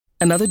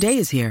Another day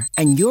is here,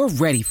 and you're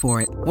ready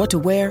for it. What to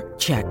wear?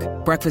 Check.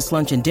 Breakfast,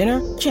 lunch, and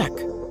dinner? Check.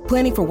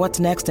 Planning for what's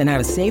next and how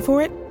to save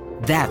for it?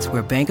 That's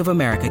where Bank of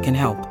America can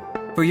help.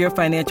 For your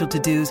financial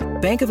to-dos,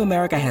 Bank of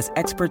America has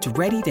experts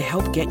ready to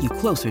help get you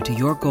closer to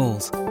your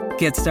goals.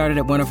 Get started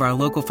at one of our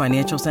local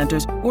financial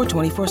centers or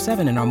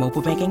 24/7 in our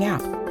mobile banking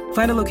app.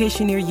 Find a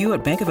location near you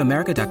at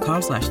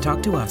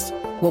bankofamerica.com/talktous.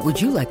 What would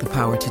you like the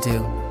power to do?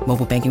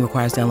 Mobile banking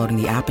requires downloading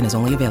the app and is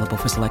only available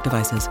for select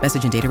devices.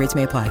 Message and data rates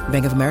may apply.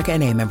 Bank of America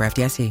N.A., member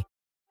FDIC.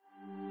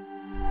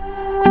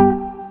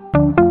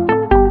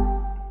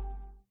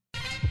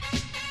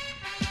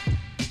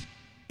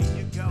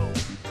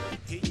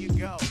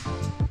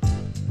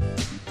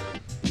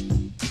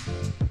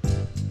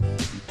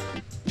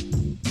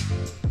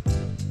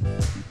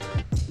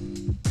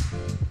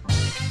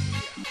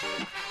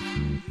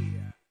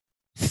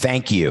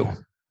 Thank you.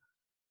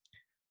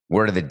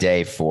 Word of the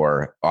day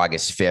for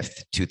August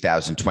 5th,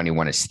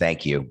 2021 is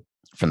thank you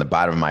from the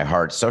bottom of my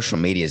heart. Social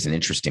media is an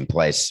interesting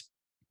place,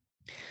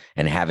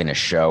 and having a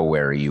show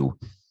where you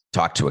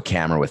talk to a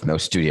camera with no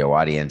studio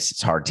audience,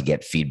 it's hard to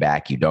get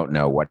feedback. You don't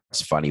know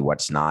what's funny,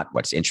 what's not,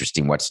 what's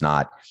interesting, what's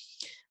not.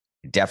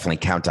 Definitely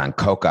count on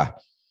Coca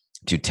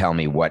to tell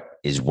me what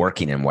is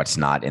working and what's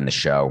not in the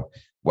show,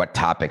 what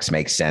topics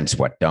make sense,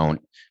 what don't,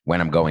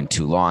 when I'm going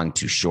too long,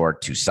 too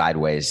short, too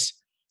sideways.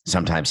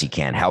 Sometimes he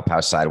can't help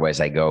how sideways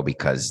I go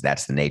because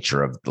that's the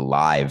nature of the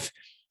live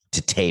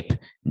to tape,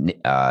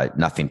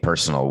 nothing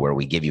personal, where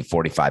we give you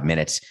 45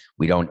 minutes.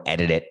 We don't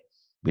edit it.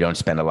 We don't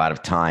spend a lot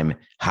of time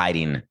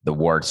hiding the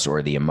warts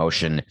or the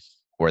emotion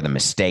or the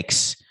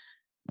mistakes.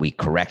 We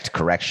correct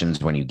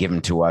corrections when you give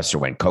them to us or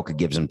when Coca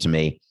gives them to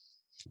me.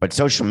 But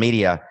social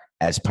media,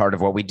 as part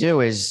of what we do,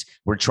 is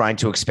we're trying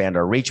to expand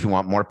our reach. We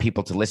want more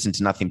people to listen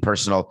to Nothing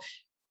Personal,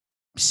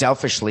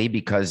 selfishly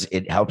because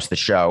it helps the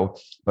show,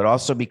 but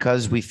also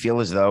because we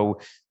feel as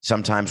though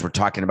sometimes we're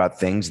talking about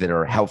things that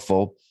are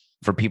helpful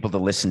for people to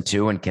listen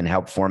to and can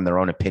help form their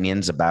own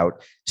opinions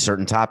about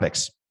certain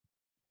topics.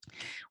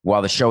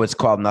 While the show is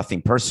called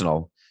Nothing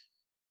Personal,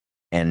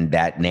 and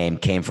that name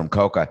came from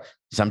Coca,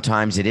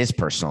 sometimes it is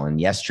personal. And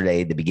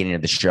yesterday, the beginning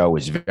of the show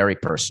was very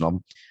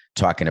personal,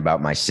 talking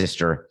about my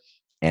sister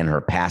and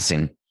her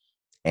passing.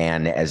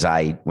 And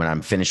when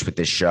I'm finished with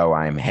this show,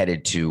 I'm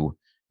headed to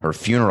her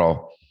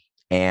funeral.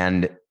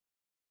 And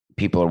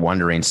people are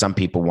wondering, some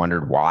people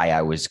wondered why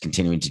I was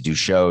continuing to do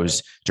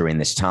shows during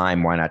this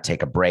time. Why not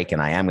take a break?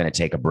 And I am going to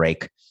take a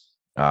break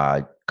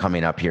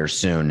coming up here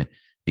soon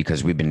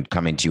because we've been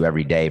coming to you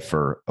every day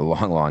for a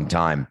long, long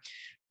time.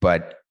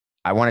 But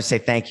I want to say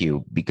thank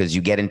you because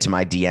you get into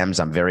my DMs.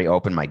 I'm very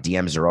open. My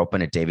DMs are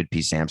open at David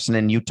P. Sampson,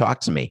 and you talk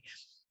to me.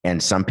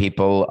 And some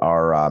people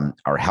are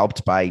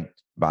helped by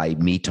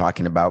me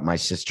talking about my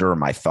sister or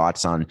my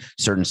thoughts on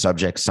certain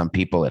subjects. Some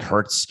people, it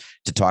hurts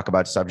to talk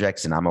about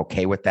subjects, and I'm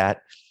okay with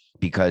that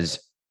because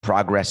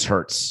progress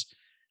hurts.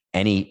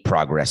 Any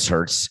progress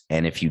hurts.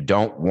 And if you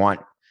don't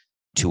want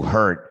to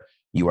hurt,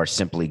 you are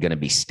simply going to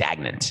be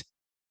stagnant.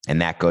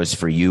 And that goes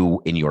for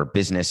you in your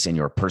business, in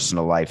your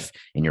personal life,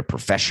 in your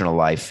professional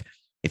life.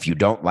 If you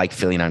don't like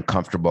feeling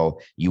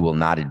uncomfortable, you will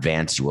not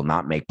advance. You will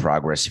not make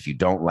progress. If you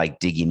don't like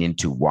digging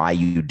into why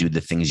you do the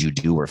things you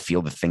do or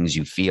feel the things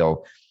you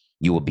feel,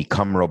 you will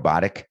become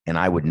robotic. And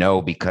I would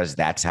know because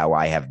that's how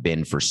I have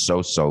been for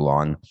so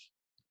long,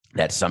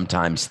 that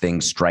sometimes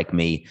things strike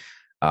me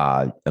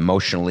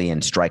emotionally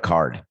and strike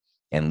hard.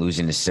 And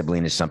losing a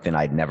sibling is something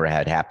I'd never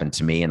had happen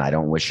to me, and I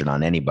don't wish it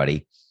on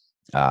anybody.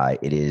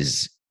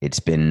 It's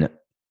been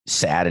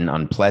sad and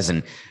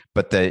unpleasant,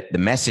 but the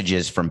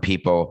messages from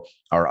people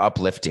are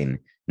uplifting,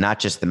 not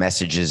just the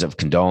messages of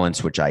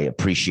condolence, which I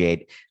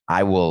appreciate.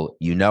 I'm a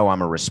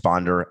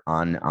responder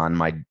on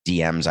my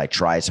DMs. I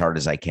try as hard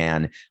as I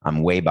can.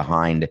 I'm way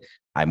behind.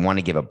 I want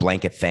to give a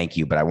blanket thank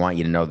you, but I want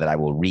you to know that I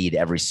will read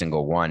every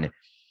single one.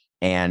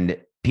 And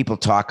people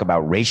talk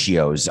about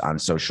ratios on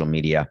social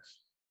media.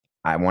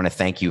 I want to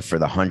thank you for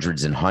the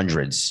hundreds and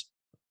hundreds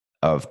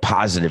of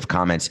positive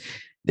comments.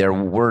 There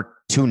were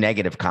 2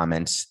 negative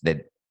comments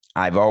that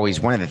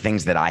one of the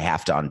things that I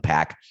have to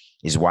unpack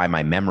is why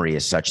my memory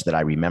is such that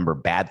I remember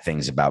bad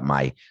things about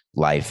my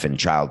life and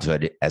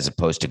childhood as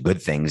opposed to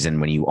good things.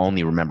 And when you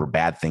only remember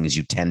bad things,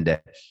 you tend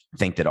to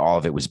think that all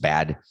of it was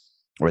bad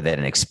or that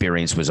an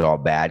experience was all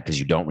bad because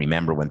you don't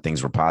remember when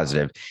things were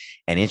positive.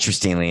 And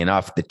interestingly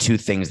enough, the 2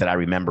 things that I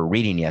remember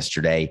reading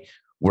yesterday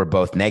were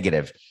both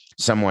negative.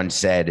 Someone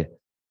said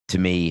to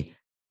me,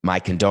 "My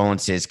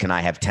condolences, can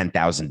I have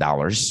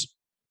 $10,000?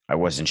 I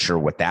wasn't sure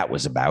what that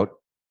was about.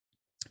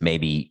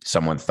 Maybe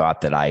someone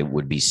thought that I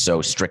would be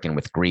so stricken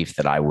with grief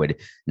that I would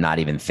not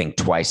even think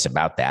twice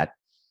about that.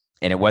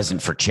 And it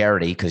wasn't for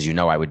charity, because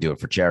I would do it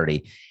for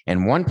charity.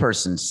 And one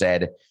person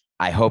said,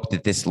 "I hope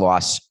that this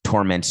loss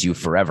torments you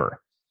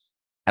forever."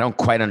 I don't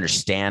quite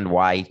understand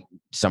why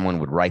someone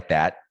would write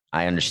that.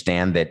 I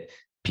understand that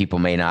people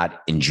may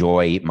not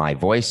enjoy my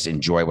voice,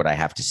 enjoy what I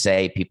have to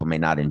say. People may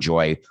not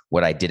enjoy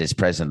what I did as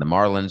president of the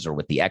Marlins or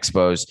with the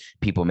Expos.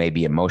 People may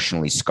be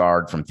emotionally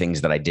scarred from things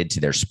that I did to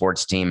their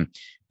sports team.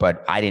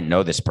 But I didn't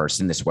know this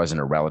person. This wasn't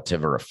a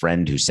relative or a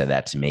friend who said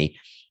that to me.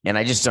 And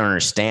I just don't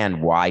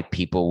understand why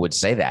people would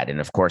say that.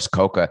 And of course,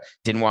 Coca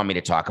didn't want me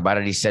to talk about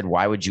it. He said,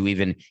 why would you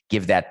even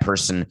give that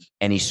person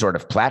any sort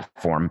of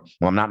platform?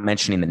 Well, I'm not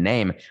mentioning the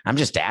name. I'm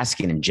just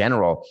asking in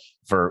general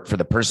for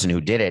the person who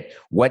did it.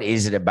 What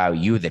is it about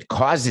you that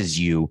causes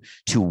you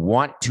to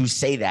want to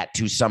say that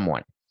to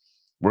someone?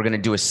 We're going to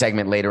do a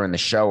segment later in the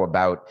show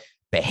about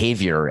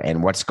behavior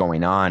and what's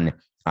going on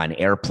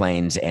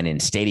airplanes and in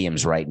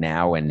stadiums right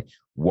now, and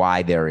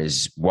why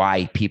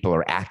people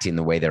are acting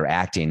the way they're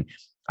acting.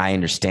 I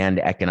understand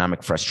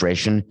economic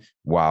frustration.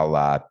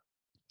 While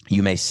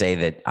you may say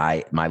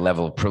that my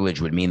level of privilege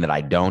would mean that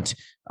I don't.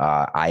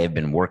 I have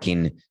been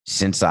working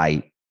since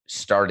I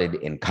started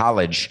in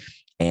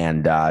college,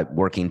 and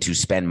working to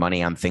spend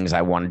money on things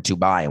I wanted to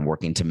buy, and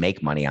working to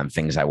make money on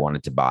things I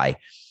wanted to buy.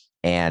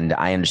 And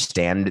I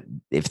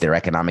understand if they're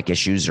economic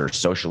issues or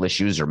social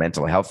issues or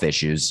mental health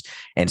issues.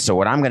 And so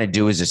what I'm going to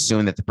do is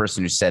assume that the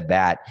person who said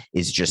that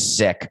is just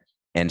sick.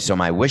 And so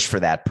my wish for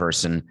that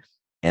person,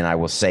 and I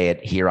will say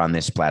it here on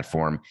this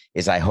platform,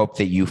 is I hope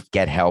that you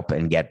get help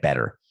and get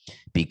better,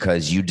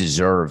 because you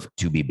deserve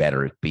to be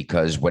better.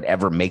 Because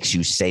whatever makes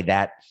you say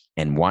that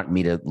and want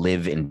me to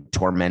live in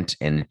torment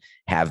and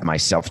have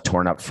myself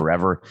torn up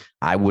forever,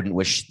 I wouldn't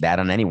wish that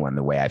on anyone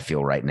the way I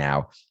feel right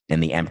now,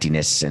 and the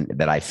emptiness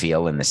that I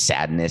feel and the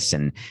sadness.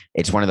 And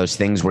it's one of those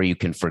things where you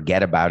can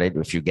forget about it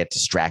if you get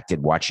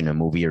distracted watching a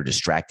movie or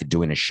distracted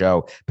doing a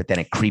show, but then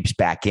it creeps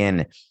back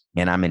in.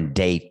 And I'm in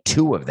day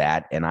 2 of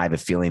that. And I have a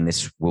feeling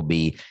this will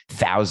be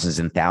thousands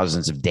and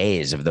thousands of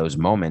days of those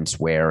moments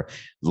where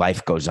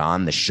life goes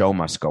on, the show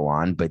must go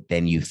on. But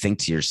then you think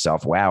to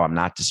yourself, wow, I'm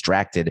not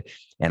distracted.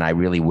 And I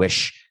really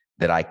wish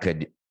that I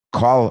could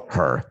call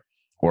her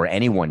or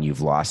anyone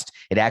you've lost.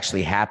 It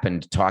actually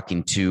happened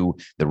talking to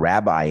the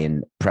rabbi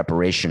in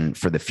preparation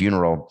for the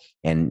funeral,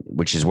 and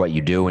which is what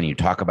you do when you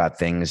talk about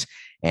things.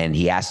 And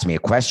he asked me a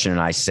question,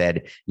 and I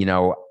said,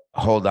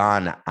 hold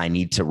on, I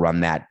need to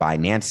run that by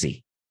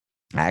Nancy.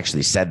 I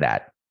actually said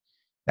that.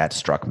 That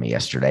struck me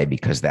yesterday,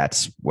 because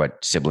that's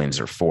what siblings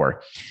are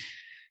for.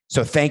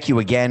 So thank you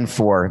again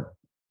for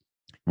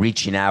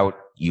reaching out.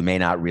 You may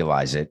not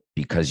realize it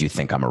because you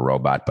think I'm a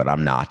robot, but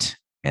I'm not.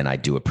 And I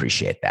do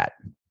appreciate that.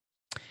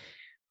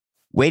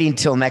 Waiting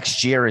till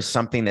next year is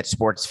something that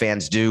sports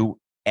fans do.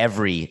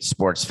 Every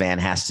sports fan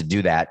has to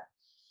do that.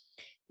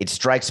 It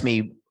strikes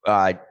me,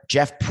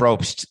 Jeff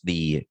Probst,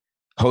 the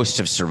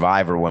host of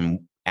Survivor,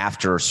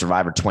 after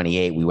Survivor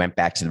 28, we went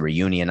back to the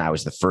reunion. I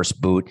was the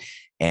first boot,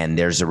 and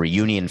there's a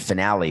reunion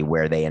finale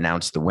where they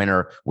announced the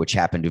winner, which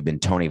happened to have been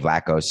Tony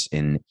Vlachos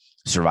in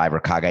Survivor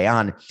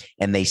Cagayan,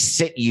 and they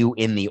sit you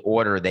in the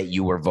order that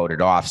you were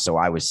voted off. So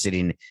I was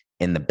sitting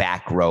in the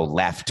back row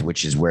left,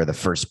 which is where the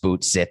first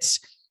boot sits,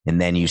 and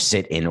then you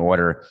sit in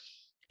order.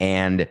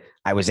 And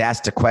I was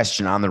asked a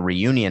question on the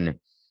reunion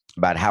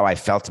about how I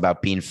felt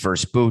about being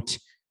first boot.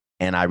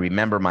 And I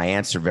remember my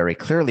answer very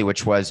clearly,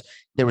 which was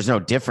there was no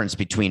difference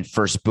between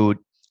first boot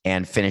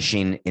and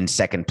finishing in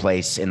second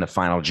place in the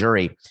final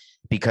jury,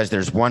 because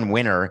there's one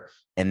winner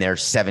and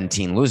there's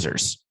 17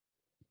 losers.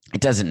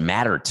 It doesn't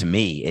matter to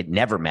me. It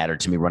never mattered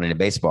to me running a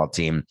baseball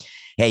team.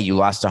 Hey, you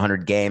lost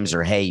 100 games,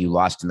 or hey, you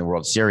lost in the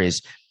World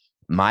Series.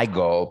 My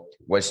goal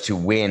was to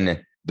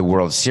win the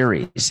World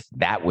Series.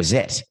 That was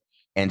it.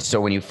 And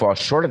so when you fall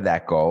short of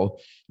that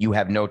goal, you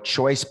have no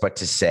choice but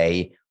to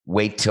say,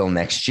 wait till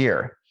next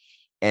year.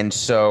 And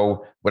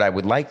so what I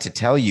would like to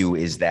tell you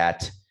is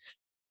that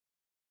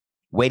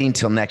waiting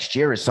till next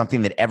year is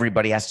something that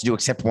everybody has to do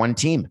except one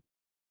team.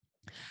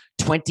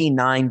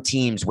 29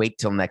 teams wait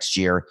till next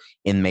year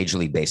in Major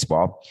League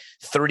Baseball,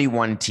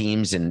 31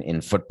 teams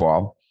in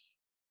football.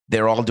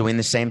 They're all doing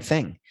the same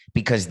thing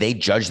because they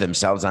judge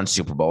themselves on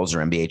Super Bowls or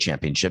NBA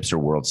championships or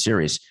World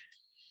Series.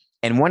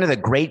 And one of the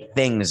great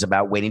things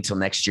about waiting till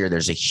next year,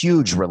 there's a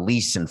huge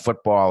release in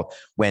football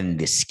when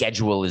the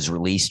schedule is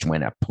released,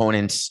 when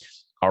opponents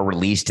are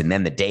released, and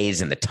then the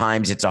days and the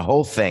times. It's a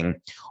whole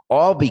thing,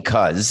 all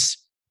because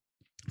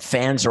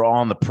fans are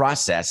all in the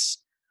process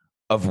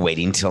of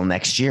waiting till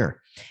next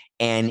year.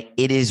 And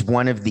it is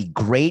one of the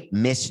great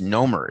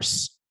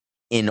misnomers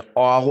in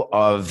all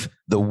of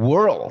the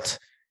world.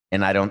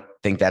 And I don't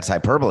think that's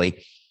hyperbole,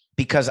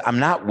 because I'm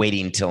not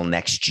waiting till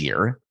next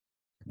year.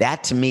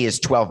 That to me is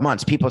 12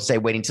 months. People say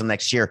waiting till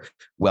next year.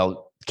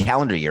 Well,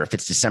 calendar year, if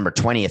it's December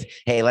 20th,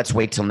 hey, let's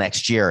wait till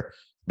next year.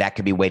 That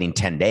could be waiting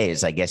 10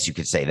 days. I guess you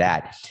could say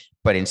that.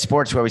 But in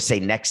sports, we always say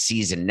next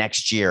season,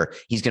 next year,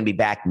 he's going to be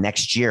back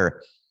next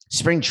year.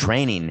 Spring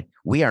training,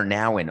 we are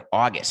now in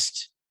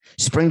August.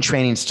 Spring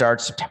training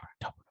starts September,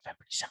 October,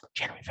 November, December,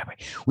 January, February.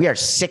 We are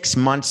 6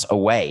 months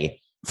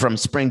away from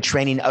spring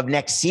training of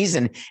next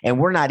season, and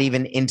we're not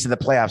even into the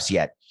playoffs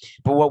yet.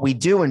 But what we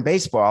do in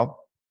baseball,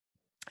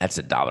 that's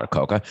 $1,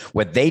 Coca.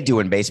 What they do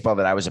in baseball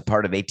that I was a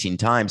part of 18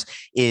 times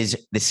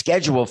is the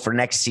schedule for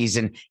next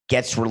season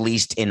gets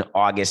released in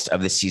August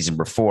of the season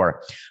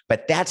before.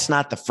 But that's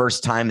not the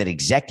first time that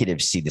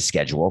executives see the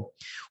schedule.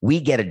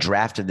 We get a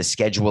draft of the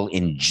schedule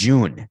in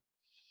June.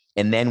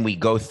 And then we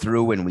go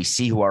through and we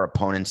see who our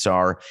opponents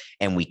are,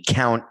 and we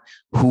count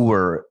who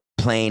we're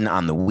playing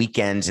on the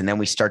weekends, and then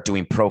we start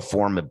doing pro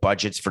forma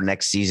budgets for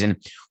next season,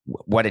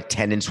 what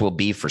attendance will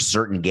be for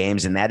certain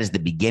games. And that is the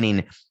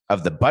beginning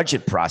of the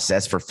budget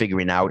process for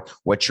figuring out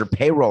what your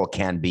payroll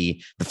can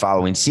be the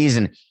following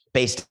season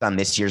based on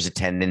this year's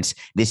attendance,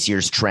 this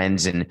year's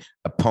trends and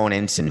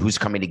opponents and who's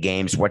coming to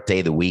games, what day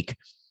of the week.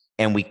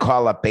 And we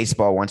call up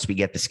baseball once we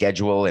get the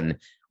schedule, and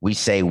we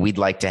say we'd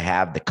like to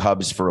have the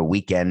Cubs for a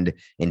weekend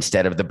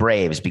instead of the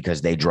Braves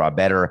because they draw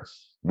better.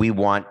 We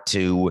want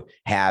to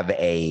have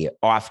a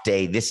off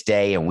day this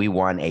day, and we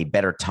want a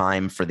better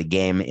time for the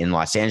game in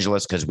Los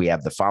Angeles because we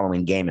have the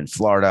following game in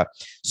Florida.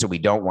 So we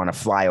don't want to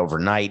fly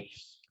overnight.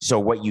 So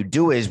what you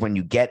do is when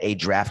you get a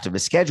draft of a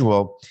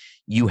schedule,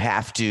 you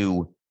have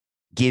to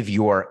give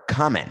your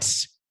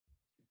comments.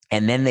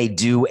 And then they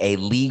do a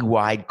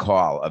league-wide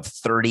call of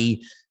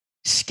 30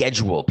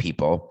 schedule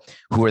people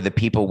who are the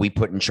people we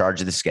put in charge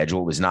of the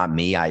schedule. It was not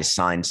me. I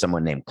assigned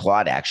someone named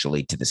Claude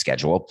actually to the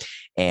schedule,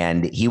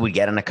 and he would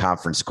get on a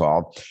conference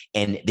call,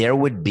 and there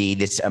would be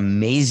this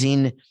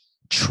amazing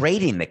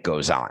trading that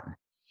goes on.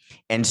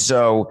 And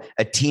so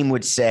a team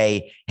would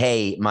say,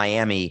 hey,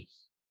 Miami,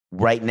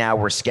 right now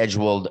we're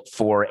scheduled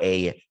for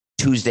a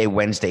Tuesday,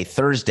 Wednesday,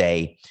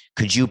 Thursday.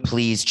 Could you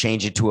please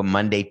change it to a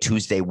Monday,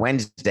 Tuesday,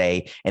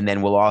 Wednesday, and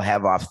then we'll all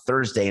have off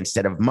Thursday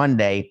instead of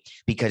Monday,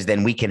 because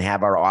then we can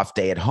have our off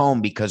day at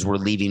home because we're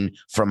leaving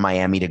from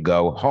Miami to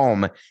go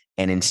home.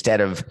 And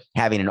instead of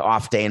having an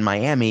off day in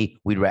Miami,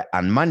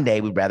 on Monday,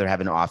 we'd rather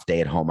have an off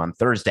day at home on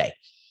Thursday.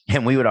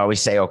 And we would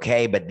always say,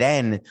 okay, but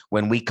then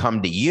when we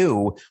come to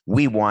you,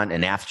 we want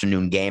an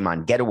afternoon game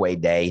on getaway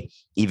day,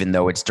 even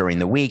though it's during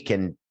the week.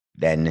 And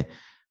then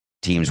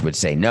teams would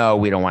say, no,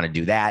 we don't want to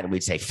do that. And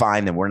we'd say,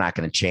 fine, then we're not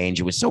going to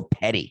change. It was so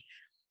petty.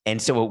 And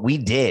so what we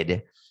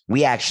did,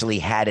 we actually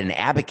had an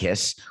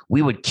abacus.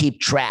 We would keep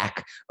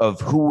track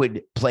of who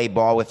would play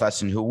ball with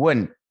us and who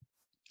wouldn't.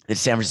 The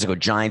San Francisco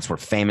Giants were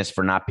famous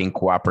for not being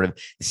cooperative.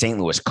 The St.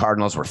 Louis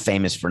Cardinals were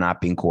famous for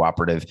not being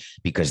cooperative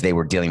because they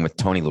were dealing with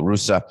Tony La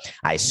Russa.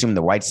 I assume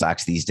the White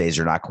Sox these days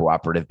are not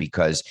cooperative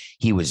because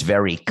he was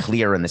very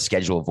clear in the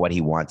schedule of what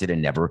he wanted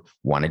and never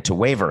wanted to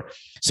waver.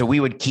 So we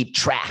would keep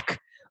track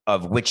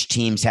of which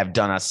teams have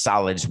done us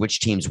solids,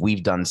 which teams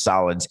we've done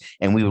solids,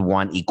 and we would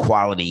want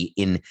equality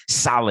in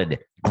solid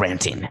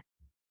granting.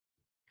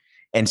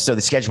 And so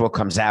the schedule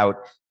comes out.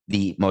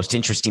 The most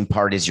interesting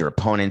part is your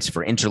opponents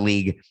for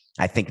interleague.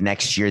 I think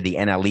next year the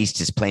NL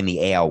East is playing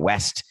the AL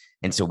West.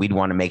 And so we'd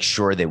want to make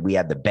sure that we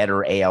had the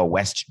better AL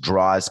West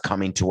draws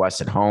coming to us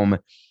at home.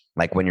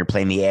 Like when you're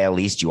playing the AL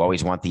East, you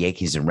always want the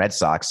Yankees and Red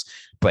Sox,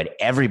 but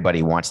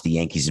everybody wants the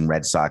Yankees and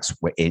Red Sox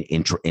in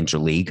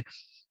interleague.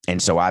 And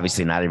so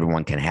obviously not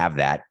everyone can have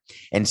that.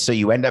 And so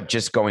you end up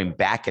just going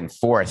back and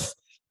forth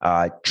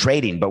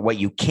trading. But what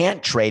you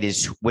can't trade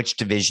is which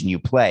division you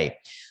play.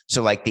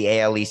 So like the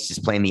AL East is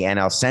playing the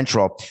NL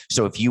Central.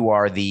 So if you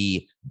are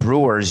the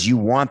Brewers, you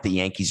want the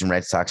Yankees and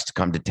Red Sox to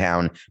come to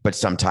town, but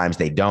sometimes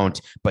they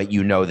don't. But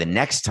you know the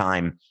next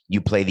time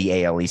you play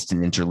the AL East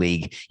in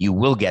interleague, you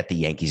will get the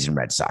Yankees and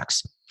Red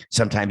Sox.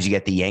 Sometimes you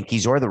get the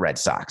Yankees or the Red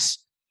Sox.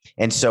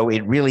 And so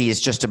it really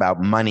is just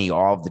about money,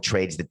 all of the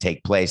trades that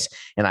take place.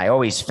 And I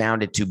always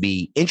found it to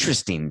be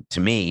interesting to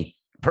me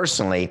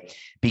personally,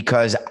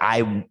 because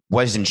I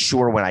wasn't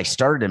sure when I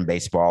started in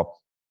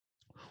baseball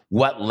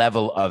what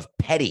level of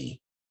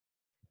petty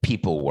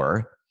people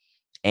were.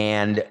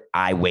 And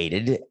I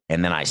waited,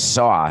 and then I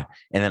saw,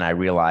 and then I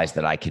realized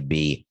that I could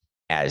be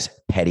as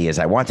petty as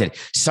I wanted.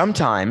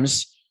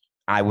 Sometimes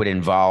I would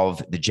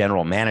involve the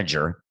general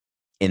manager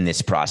in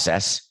this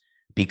process,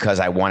 because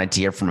I wanted to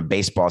hear from a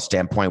baseball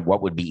standpoint,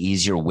 what would be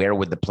easier? Where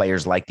would the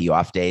players like the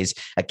off days?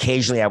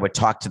 Occasionally I would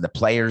talk to the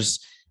players.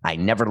 I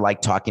never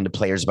liked talking to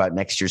players about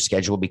next year's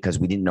schedule because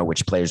we didn't know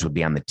which players would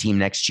be on the team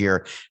next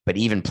year. But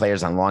even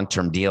players on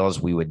long-term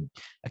deals, we would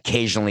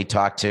occasionally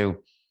talk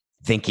to,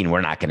 thinking we're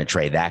not going to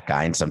trade that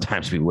guy. And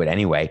sometimes we would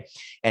anyway,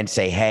 and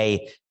say,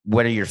 hey,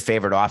 what are your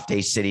favorite off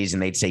day cities?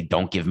 And they'd say,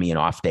 don't give me an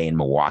off day in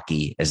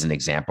Milwaukee as an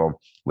example,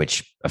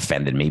 which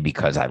offended me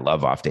because I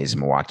love off days in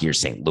Milwaukee or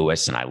St.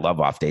 Louis. And I love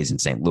off days in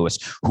St. Louis.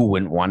 Who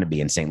wouldn't want to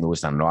be in St.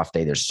 Louis on an off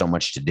day? There's so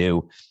much to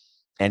do.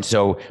 And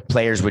so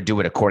players would do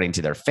it according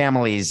to their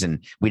families.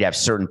 And we'd have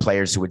certain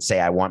players who would say,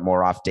 I want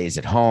more off days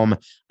at home.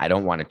 I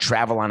don't want to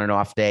travel on an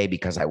off day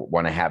because I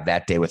want to have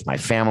that day with my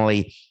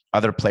family.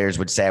 Other players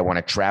would say, I want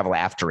to travel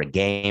after a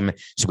game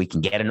so we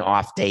can get an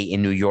off day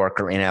in New York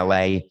or in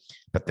LA.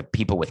 But the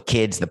people with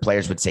kids, the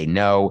players would say,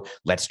 no,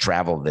 let's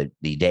travel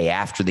the day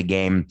after the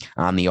game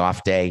on the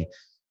off day,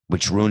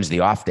 which ruins the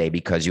off day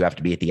because you have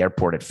to be at the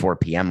airport at 4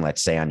 p.m.,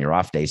 let's say, on your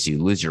off day. So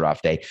you lose your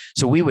off day.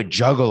 So we would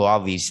juggle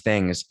all these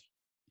things,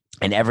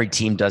 and every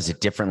team does it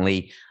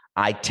differently.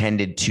 I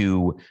tended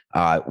to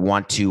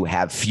want to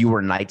have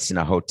fewer nights in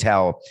a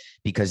hotel,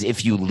 because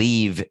if you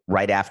leave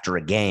right after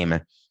a game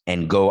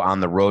and go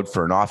on the road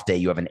for an off day,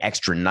 you have an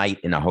extra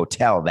night in a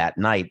hotel that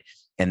night,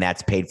 and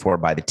that's paid for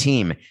by the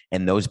team.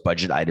 And those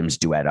budget items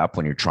do add up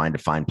when you're trying to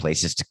find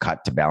places to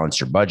cut to balance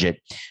your budget.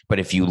 But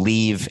if you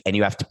leave and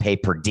you have to pay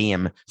per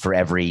diem for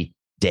every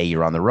day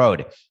you're on the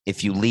road.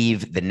 If you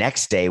leave the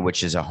next day,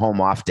 which is a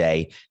home off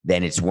day,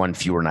 then it's one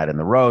fewer night on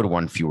the road,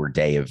 one fewer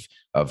day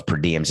of per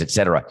diems, et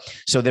cetera.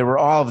 So there were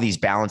all of these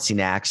balancing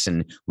acts,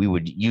 and we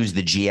would use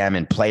the GM,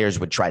 and players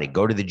would try to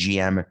go to the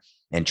GM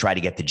and try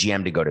to get the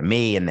GM to go to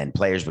me, and then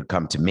players would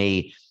come to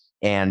me,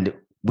 and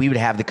we would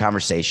have the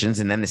conversations,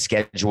 and then the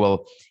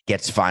schedule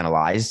gets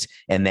finalized.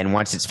 And then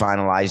once it's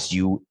finalized,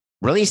 you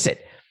release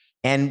it.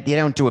 And you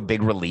don't do a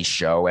big release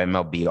show.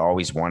 MLB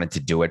always wanted to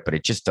do it, but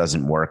it just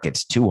doesn't work.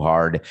 It's too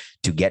hard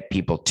to get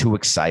people too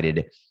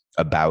excited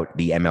about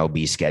the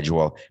MLB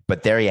schedule.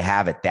 But there you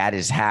have it. That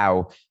is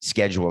how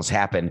schedules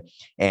happen.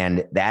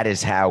 And that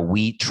is how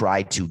we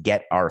try to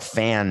get our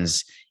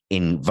fans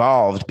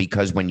involved,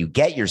 because when you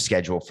get your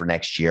schedule for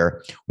next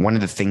year, one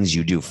of the things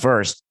you do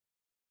first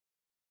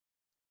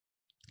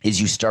is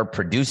you start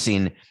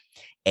producing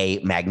a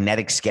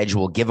magnetic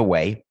schedule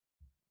giveaway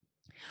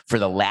for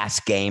the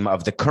last game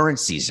of the current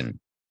season.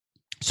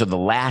 So the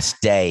last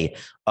day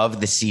of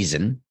the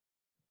season,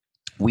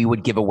 we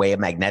would give away a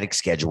magnetic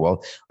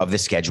schedule of the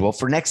schedule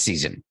for next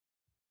season.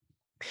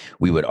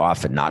 We would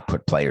often not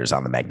put players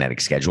on the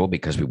magnetic schedule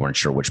because we weren't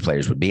sure which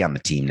players would be on the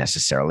team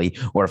necessarily.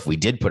 Or if we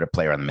did put a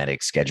player on the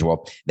magnetic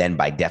schedule, then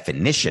by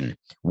definition,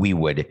 we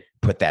would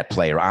put that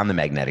player on the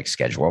magnetic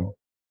schedule.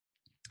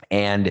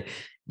 And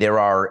there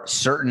are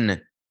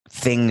certain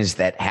things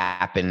that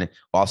happen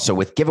also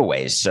with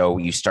giveaways. So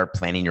you start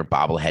planning your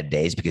bobblehead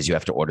days because you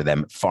have to order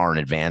them far in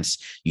advance.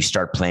 You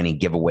start planning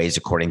giveaways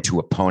according to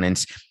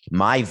opponents.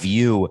 My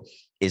view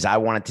is I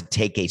wanted to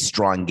take a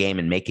strong game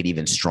and make it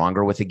even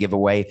stronger with a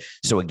giveaway.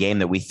 So a game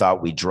that we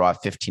thought we'd draw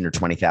 15 or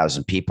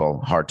 20,000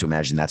 people, hard to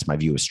imagine that's my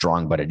view is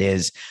strong, but it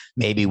is.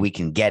 Maybe we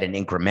can get an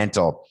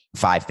incremental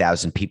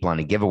 5,000 people on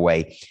a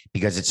giveaway,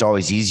 because it's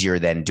always easier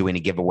than doing a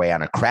giveaway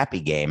on a crappy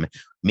game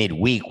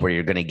midweek where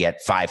you're going to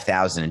get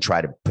 5,000 and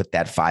try to put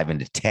that 5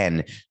 into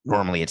 10.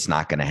 Normally it's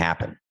not going to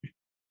happen.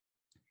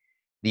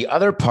 The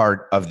other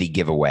part of the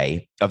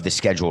giveaway of the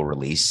schedule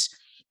release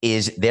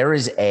is there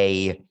is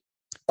a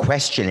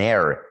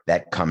questionnaire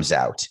that comes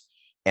out,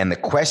 and the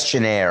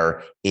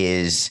questionnaire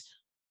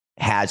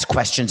has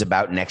questions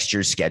about next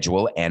year's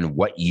schedule and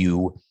what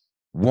you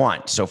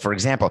want. So for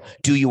example,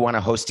 do you want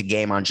to host a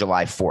game on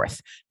July 4th?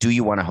 Do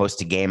you want to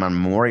host a game on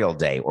Memorial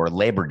Day or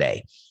Labor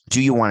Day?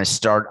 Do you want to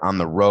start on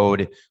the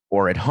road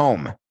or at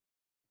home?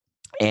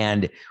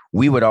 And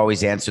we would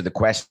always answer the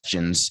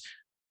questions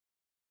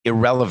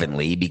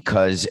irrelevantly,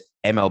 because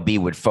MLB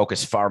would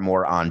focus far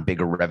more on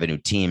bigger revenue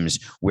teams,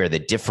 where the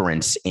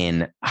difference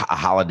in a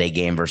holiday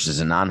game versus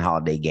a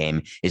non-holiday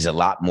game is a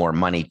lot more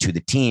money to the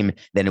team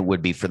than it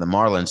would be for the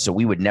Marlins. So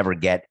we would never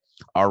get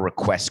our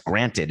requests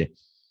granted.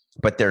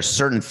 But there's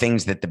certain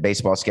things that the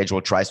baseball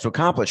schedule tries to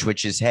accomplish,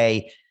 which is,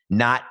 hey,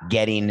 not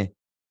getting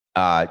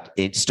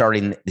it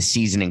starting the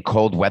season in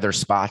cold weather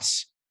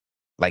spots.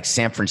 Like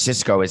San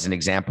Francisco is an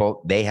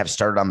example. They have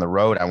started on the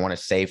road, I want to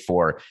say,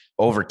 for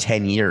over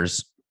 10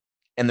 years.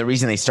 And the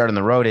reason they start on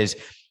the road is,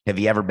 have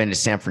you ever been to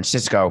San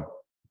Francisco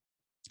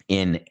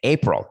in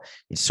April?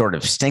 It sort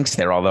of stinks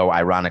there. Although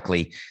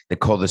ironically, the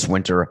coldest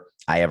winter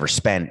I ever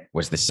spent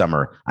was the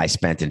summer I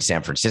spent in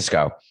San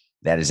Francisco.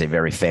 That is a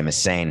very famous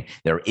saying.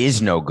 There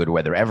is no good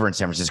weather ever in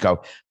San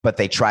Francisco, but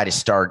they try to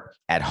start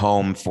at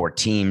home for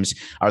teams.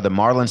 Are the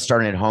Marlins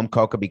starting at home,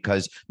 Coca?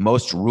 Because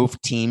most roof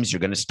teams, you're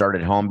going to start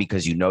at home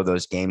because you know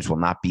those games will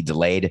not be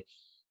delayed.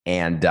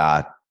 And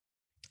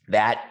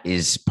that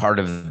is part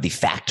of the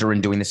factor in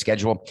doing the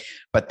schedule.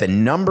 But the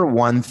number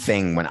one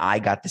thing when I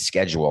got the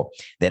schedule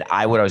that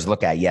I would always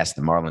look at, yes,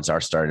 the Marlins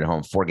are started at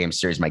home, 4-game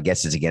series. My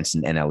guess is against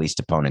an NL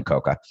East opponent,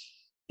 Coca.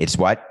 It's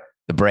what?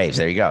 The Braves.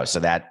 There you go. So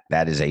that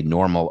is a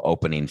normal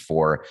opening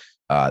for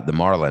the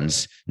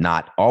Marlins.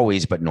 Not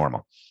always, but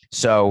normal.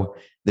 So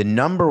the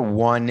number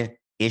one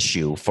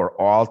issue for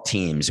all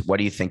teams, what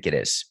do you think it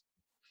is?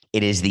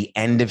 It is the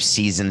end of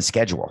season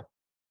schedule.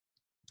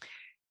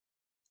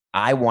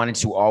 I wanted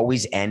to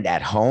always end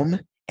at home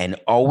and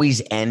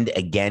always end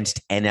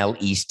against NL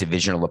East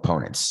divisional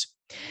opponents.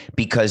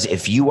 Because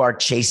if you are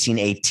chasing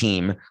a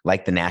team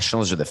like the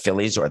Nationals or the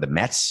Phillies or the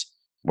Mets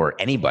or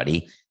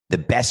anybody, the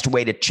best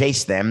way to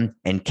chase them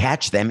and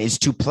catch them is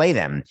to play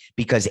them,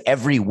 because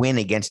every win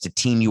against a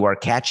team you are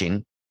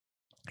catching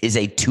is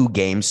a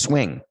 2-game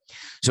swing.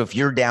 So if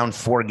you're down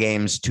 4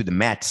 games to the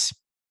Mets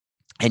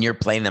and you're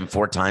playing them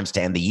 4 times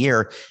to end the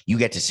year, you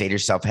get to say to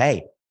yourself,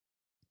 hey,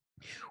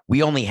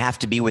 we only have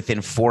to be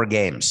within 4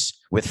 games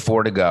with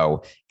 4 to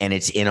go, and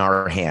it's in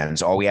our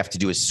hands. All we have to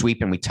do is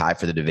sweep and we tie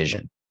for the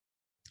division.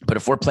 But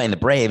if we're playing the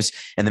Braves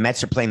and the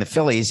Mets are playing the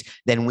Phillies,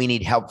 then we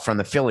need help from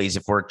the Phillies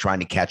if we're trying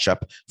to catch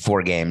up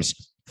 4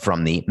 games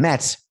from the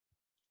Mets.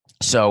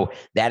 So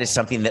that is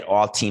something that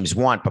all teams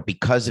want. But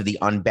because of the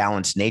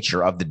unbalanced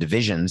nature of the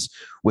divisions,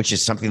 which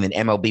is something that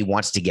MLB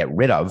wants to get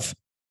rid of,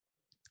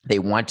 they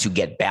want to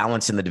get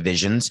balance in the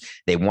divisions.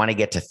 They want to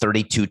get to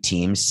 32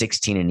 teams,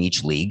 16 in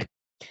each league.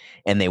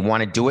 And they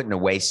want to do it in a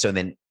way so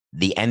that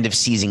the end of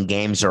season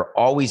games are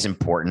always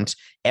important,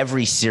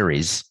 every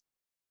series,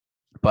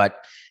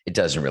 but it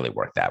doesn't really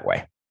work that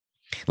way.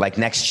 Like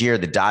next year,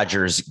 the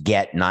Dodgers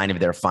get 9 of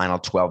their final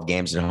 12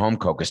 games at home.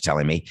 Coca's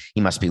telling me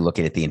he must be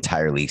looking at the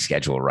entire league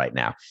schedule right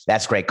now.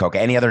 That's great, Coca.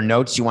 Any other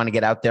notes you want to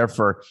get out there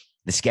for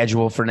the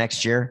schedule for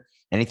next year?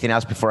 Anything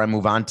else before I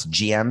move on to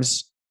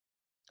GMs?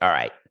 All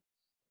right.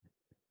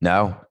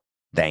 No,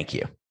 thank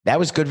you. That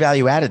was good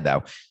value added,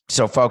 though.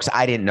 So, folks,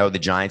 I didn't know the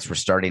Giants were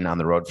starting on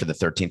the road for the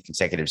 13th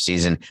consecutive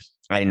season.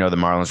 I didn't know the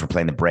Marlins were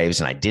playing the Braves,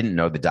 and I didn't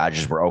know the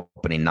Dodgers were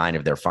opening 9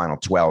 of their final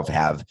 12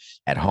 have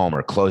at home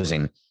or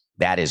closing.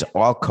 That is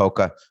all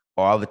Coca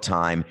all the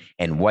time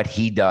and what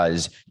he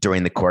does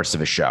during the course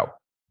of a show.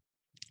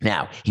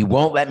 Now, he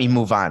won't let me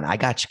move on. I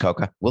got you,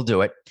 Coca. We'll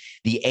do it.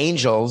 The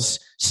Angels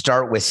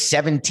start with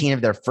 17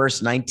 of their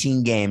first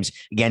 19 games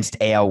against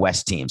AL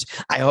West teams.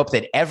 I hope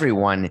that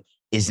everyone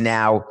is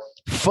now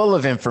full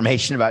of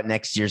information about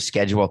next year's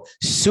schedule.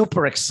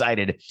 Super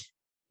excited.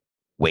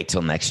 Wait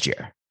till next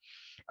year.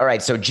 All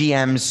right, so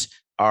GMs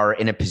are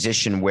in a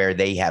position where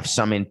they have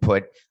some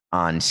input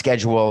on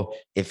schedule.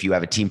 If you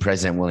have a team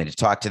president willing to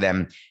talk to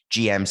them,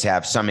 GMs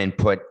have some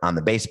input on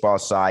the baseball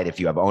side. If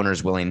you have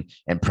owners willing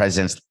and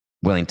presidents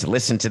willing to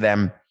listen to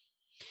them.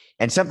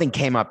 And something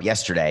came up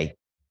yesterday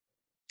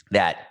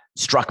that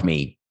struck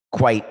me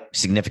quite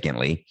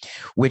significantly,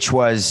 which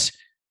was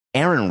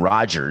Aaron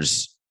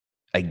Rodgers,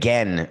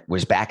 again,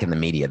 was back in the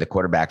media, the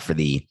quarterback for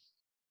the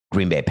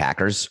Green Bay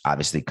Packers,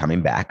 obviously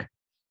coming back.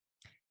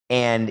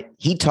 And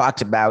he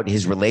talked about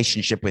his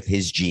relationship with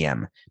his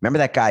GM. Remember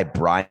that guy,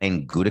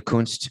 Brian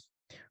Gutekunst,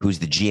 who's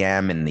the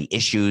GM, and the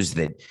issues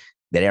that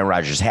Aaron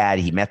Rodgers had?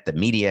 He met the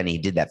media and he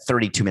did that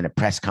 32-minute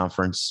press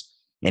conference.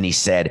 And he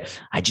said,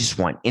 I just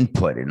want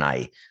input. And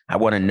I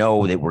want to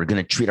know that we're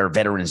going to treat our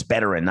veterans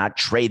better and not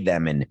trade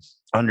them, and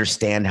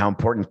understand how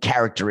important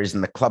character is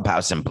in the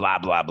clubhouse, and blah,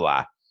 blah,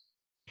 blah.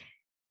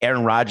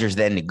 Aaron Rodgers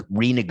then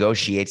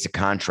renegotiates a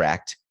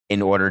contract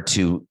in order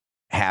to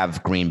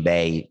have Green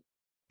Bay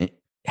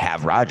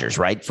have Rodgers,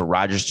 right? For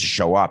Rodgers to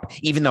show up,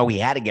 even though he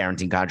had a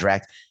guaranteed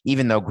contract,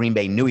 even though Green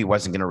Bay knew he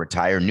wasn't going to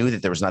retire, knew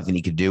that there was nothing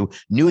he could do,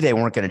 knew they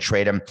weren't going to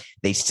trade him.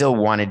 They still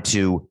wanted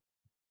to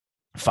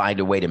find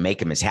a way to make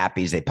him as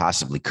happy as they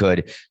possibly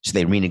could. So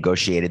they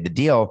renegotiated the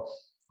deal,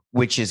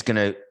 which is going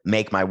to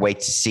make my wait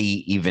to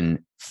see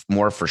even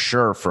more for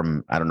sure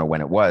from, I don't know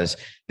when it was,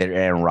 that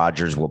Aaron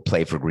Rodgers will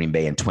play for Green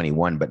Bay in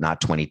 21, but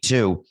not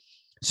 22.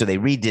 So they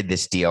redid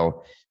this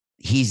deal.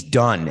 He's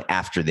done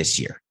after this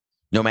year.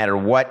 No matter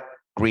what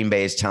Green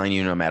Bay is telling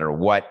you, no matter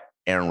what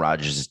Aaron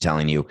Rodgers is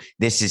telling you,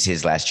 this is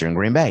his last year in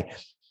Green Bay.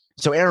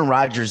 So Aaron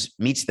Rodgers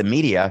meets the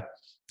media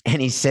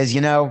and he says,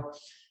 you know,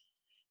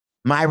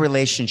 my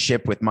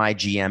relationship with my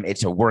GM,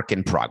 it's a work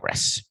in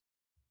progress.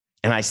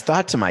 And I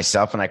thought to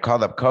myself, and I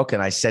called up Coke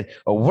and I said,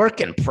 a work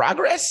in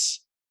progress?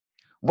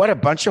 What a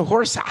bunch of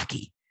horse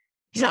hockey.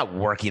 He's not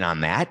working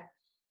on that.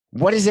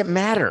 What does it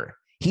matter?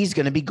 He's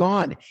going to be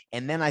gone.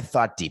 And then I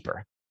thought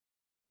deeper.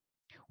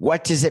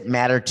 What does it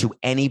matter to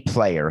any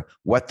player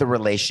what the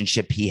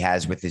relationship he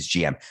has with his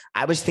GM?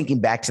 I was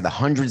thinking back to the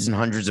hundreds and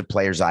hundreds of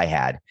players I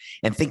had,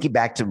 and thinking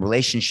back to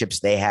relationships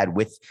they had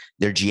with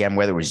their GM,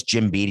 whether it was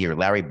Jim Beattie or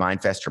Larry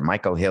Beinfest or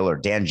Michael Hill or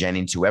Dan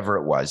Jennings, whoever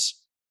it was.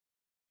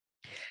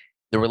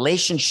 The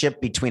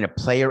relationship between a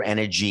player and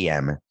a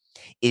GM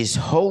is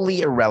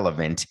wholly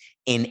irrelevant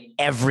in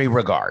every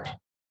regard.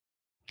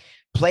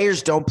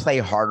 Players don't play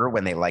harder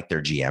when they like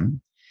their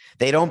GM.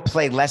 They don't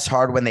play less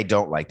hard when they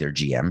don't like their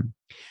GM.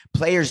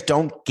 Players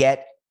don't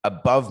get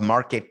above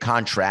market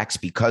contracts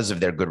because of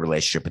their good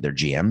relationship with their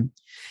GM.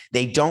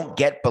 They don't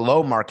get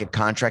below market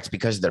contracts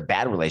because of their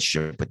bad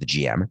relationship with the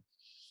GM.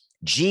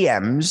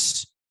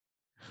 GMs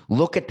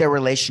look at their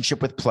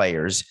relationship with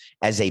players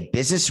as a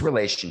business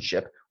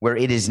relationship where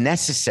it is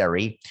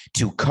necessary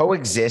to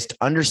coexist,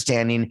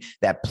 understanding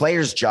that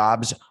players'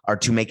 jobs are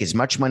to make as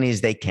much money as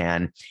they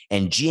can,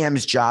 and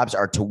GMs' jobs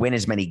are to win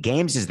as many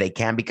games as they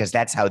can, because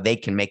that's how they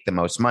can make the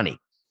most money.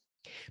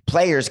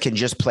 Players can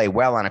just play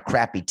well on a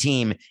crappy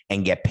team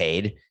and get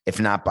paid, if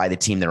not by the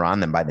team they're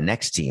on, then by the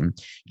next team.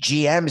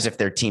 GMs, if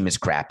their team is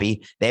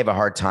crappy, they have a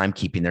hard time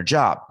keeping their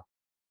job,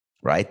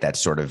 right? That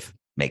sort of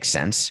makes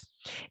sense.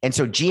 And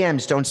so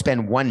GMs don't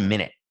spend 1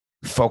 minute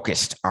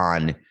focused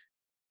on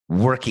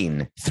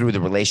working through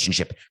the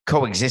relationship,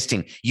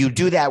 coexisting. You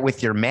do that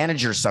with your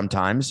manager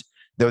sometimes,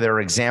 though there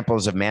are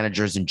examples of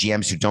managers and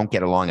GMs who don't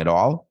get along at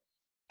all.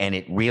 And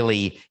it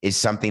really is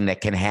something that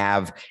can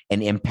have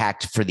an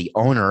impact for the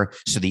owner.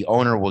 So the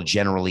owner will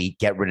generally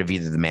get rid of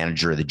either the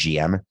manager or the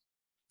GM,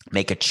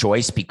 make a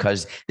choice,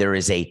 because there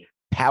is a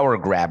power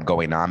grab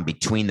going on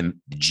between the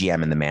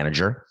GM and the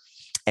manager.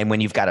 And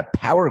when you've got a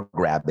power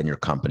grab in your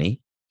company,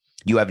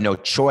 you have no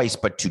choice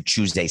but to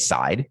choose a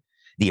side.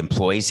 The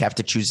employees have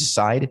to choose a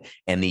side,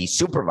 and the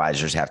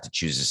supervisors have to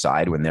choose a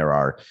side when there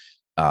are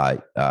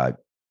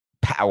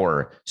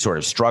power sort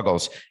of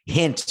struggles.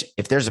 Hint,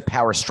 if there's a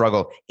power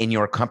struggle in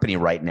your company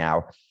right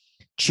now,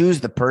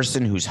 choose the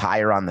person who's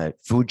higher on the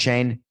food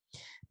chain,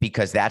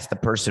 because that's the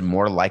person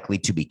more likely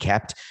to be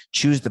kept.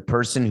 Choose the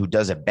person who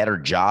does a better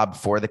job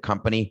for the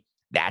company.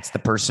 That's the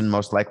person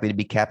most likely to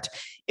be kept.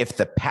 If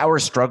the power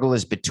struggle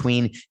is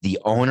between the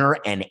owner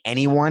and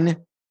anyone,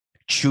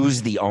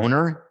 choose the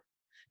owner,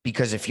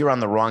 because if you're on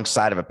the wrong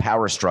side of a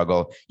power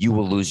struggle, you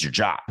will lose your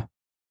job.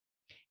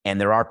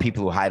 And there are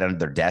people who hide under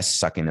their desks,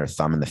 sucking their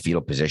thumb in the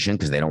fetal position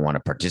because they don't want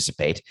to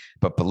participate.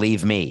 But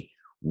believe me,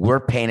 we're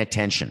paying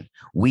attention.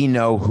 We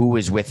know who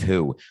is with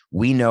who.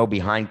 We know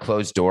behind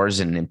closed doors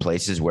and in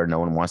places where no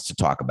one wants to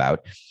talk about,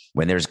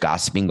 when there's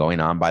gossiping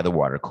going on by the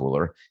water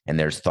cooler and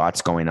there's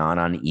thoughts going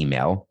on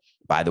email.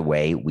 By the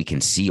way, we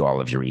can see all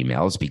of your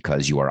emails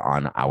because you are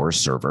on our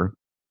server.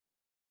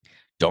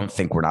 Don't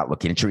think we're not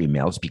looking at your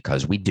emails,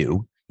 because we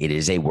do. It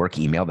is a work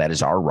email. That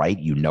is our right.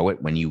 You know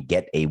it when you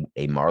get a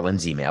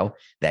Marlins email,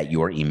 that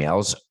your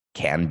emails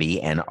can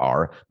be and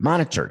are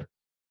monitored.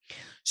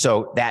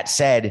 So that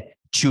said,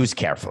 choose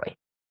carefully.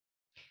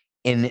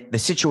 In the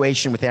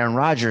situation with Aaron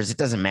Rodgers, it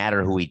doesn't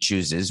matter who he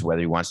chooses,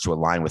 whether he wants to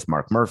align with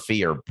Mark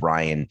Murphy or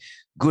Brian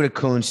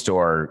Gutekunst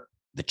or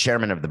the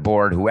chairman of the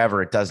board,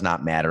 whoever, it does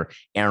not matter.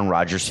 Aaron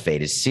Rodgers'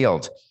 fate is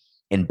sealed.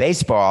 In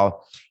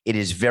baseball, it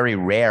is very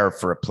rare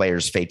for a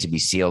player's fate to be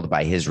sealed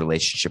by his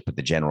relationship with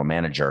the general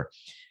manager.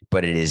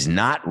 But it is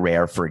not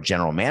rare for a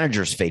general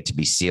manager's fate to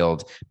be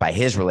sealed by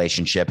his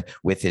relationship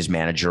with his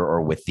manager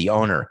or with the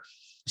owner.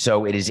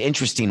 So it is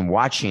interesting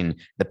watching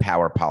the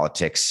power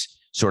politics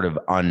sort of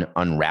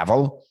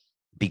unravel,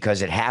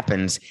 because it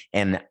happens.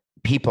 And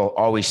people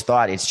always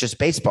thought it's just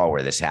baseball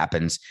where this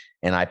happens.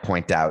 And I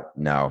point out,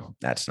 no,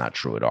 that's not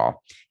true at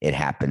all. It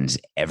happens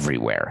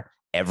everywhere,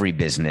 every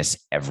business,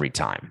 every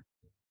time.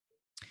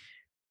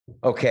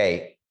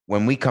 Okay,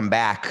 when we come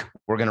back,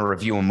 we're going to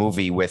review a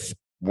movie with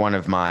one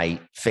of my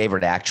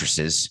favorite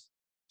actresses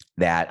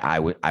that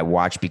I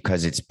watch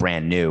because it's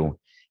brand new.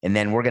 And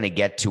then we're going to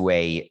get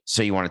to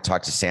so you want to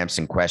talk to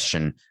Samson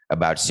question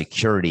about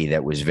security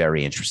that was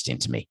very interesting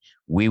to me.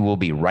 We will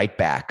be right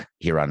back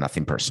here on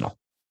Nothing Personal.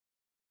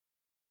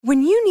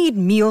 When you need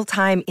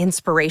mealtime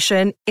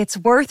inspiration, it's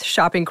worth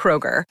shopping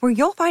Kroger, where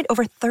you'll find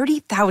over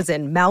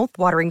 30,000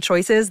 mouth-watering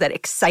choices that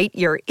excite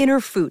your inner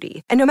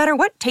foodie. And no matter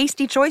what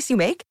tasty choice you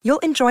make, you'll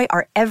enjoy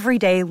our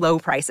everyday low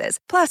prices,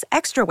 plus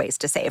extra ways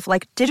to save,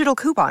 like digital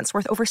coupons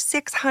worth over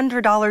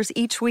 $600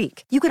 each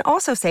week. You can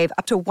also save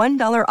up to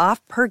 $1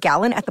 off per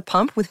gallon at the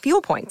pump with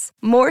fuel points.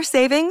 More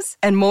savings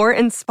and more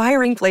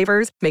inspiring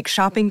flavors make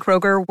shopping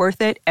Kroger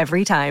worth it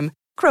every time.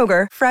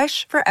 Kroger,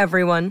 fresh for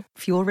everyone.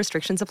 Fuel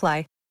restrictions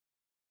apply.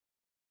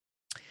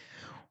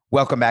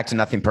 Welcome back to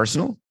Nothing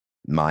Personal.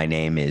 My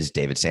name is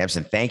David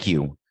Samson. Thank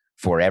you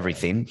for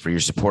everything, for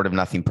your support of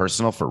Nothing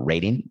Personal, for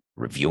rating,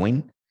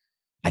 reviewing.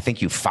 I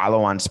think you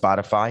follow on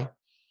Spotify.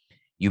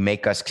 You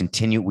make us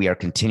continue. We are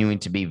continuing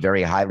to be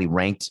very highly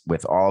ranked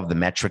with all of the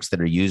metrics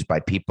that are used by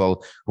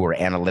people who are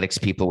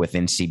analytics people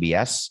within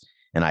CBS.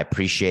 And I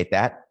appreciate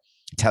that.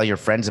 Tell your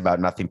friends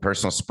about Nothing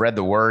Personal. Spread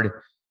the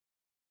word.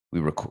 We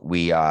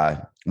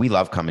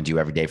love coming to you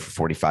every day for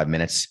 45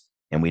 minutes.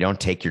 And we don't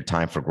take your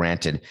time for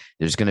granted.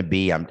 There's going to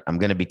be, I'm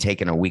going to be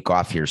taking a week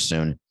off here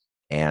soon.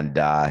 And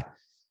there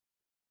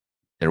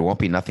won't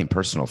be Nothing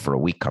Personal for a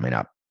week coming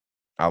up.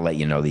 I'll let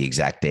you know the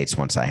exact dates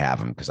once I have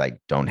them, because I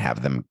don't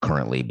have them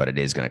currently, but it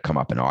is going to come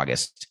up in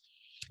August.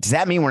 Does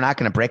that mean we're not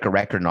going to break a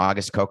record in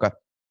August, Coca?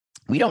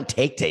 We don't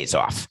take days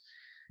off,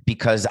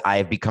 because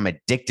I've become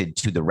addicted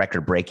to the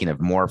record breaking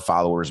of more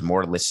followers,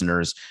 more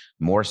listeners,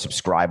 more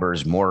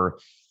subscribers, more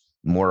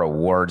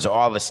awards,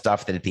 all the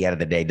stuff that at the end of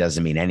the day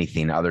doesn't mean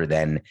anything other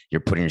than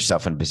you're putting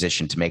yourself in a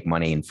position to make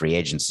money in free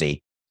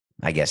agency.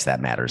 I guess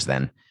that matters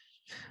then.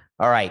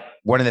 All right.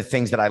 One of the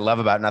things that I love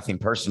about Nothing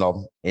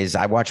Personal is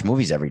I watch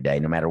movies every day,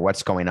 no matter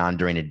what's going on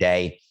during the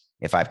day.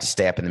 If I have to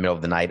stay up in the middle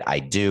of the night, I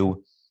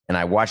do. And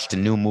I watched a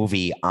new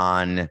movie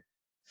on,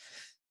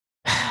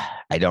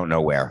 I don't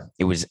know where.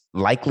 It was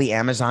likely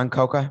Amazon,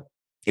 Coca.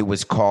 It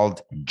was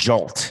called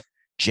Jolt.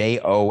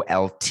 Jolt.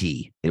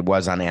 It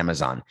was on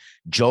Amazon.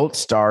 Jolt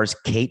stars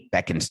Kate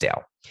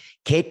Beckinsale.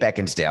 Kate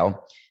Beckinsale,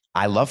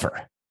 I love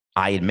her.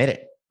 I admit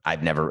it.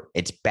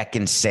 It's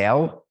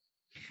Beckinsale.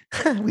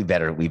 we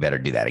better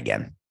do that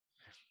again.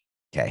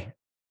 Okay.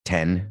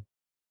 10,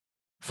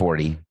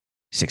 40,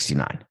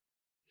 69.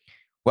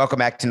 Welcome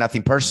back to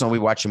Nothing Personal. We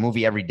watch a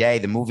movie every day.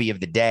 The movie of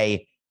the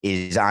day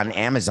is on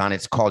Amazon.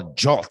 It's called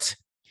Jolt.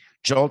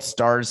 Jolt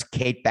stars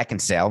Kate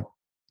Beckinsale,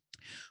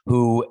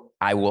 who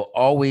I will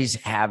always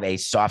have a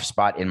soft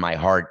spot in my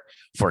heart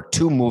for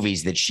two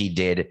movies that she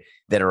did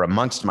that are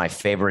amongst my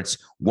favorites.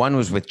 One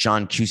was with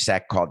John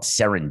Cusack called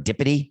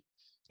Serendipity.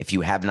 If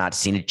you have not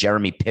seen it,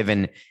 Jeremy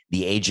Piven,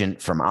 the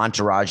agent from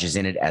Entourage, is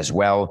in it as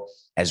well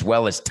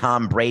as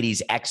Tom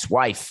Brady's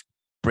ex-wife,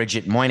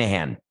 Bridget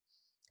Moynihan.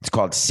 It's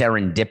called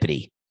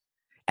Serendipity,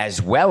 as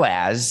well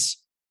as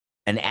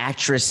an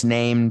actress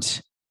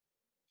named,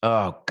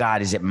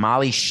 is it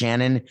Molly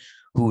Shannon,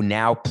 who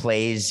now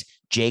plays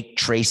Jake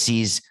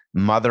Tracy's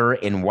mother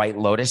in White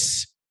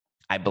Lotus.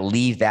 I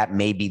believe that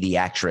may be the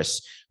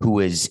actress who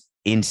is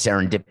in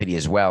Serendipity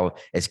as well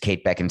as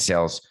Kate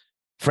Beckinsale's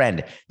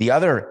friend. The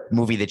other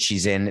movie that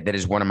she's in that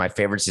is one of my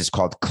favorites is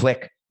called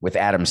Click with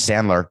Adam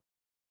Sandler.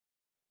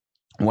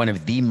 One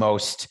of the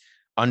most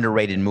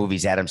underrated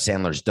movies Adam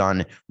Sandler's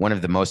done, one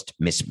of the most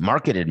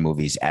mismarketed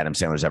movies Adam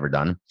Sandler's ever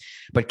done.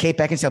 But Kate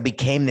Beckinsale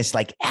became this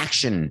like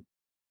action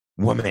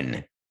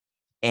woman.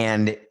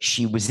 And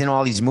she was in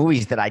all these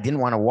movies that I didn't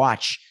want to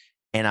watch.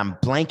 And I'm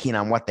blanking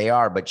on what they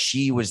are, but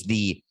she was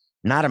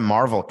not a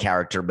Marvel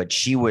character, but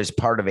she was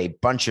part of a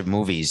bunch of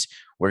movies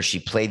where she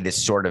played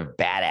this sort of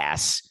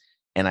badass.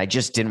 And I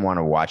just didn't want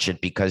to watch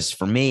it because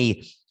for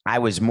me, I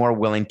was more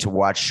willing to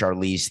watch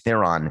Charlize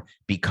Theron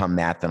become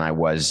that than I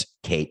was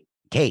Kate.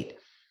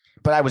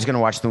 But I was going to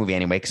watch the movie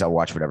anyway because I'll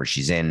watch whatever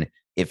she's in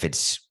if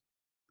it's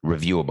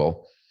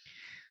reviewable.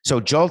 So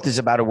Jolt is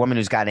about a woman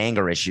who's got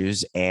anger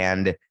issues,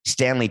 and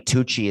Stanley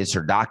Tucci is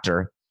her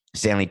doctor.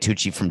 Stanley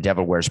Tucci from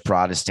Devil Wears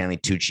Prada, Stanley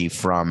Tucci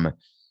from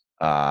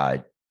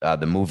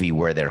the movie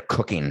where they're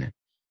cooking.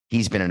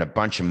 He's been in a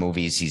bunch of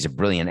movies. He's a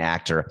brilliant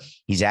actor.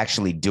 He's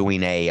actually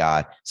doing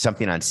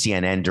something on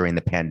CNN during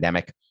the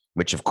pandemic,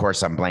 which of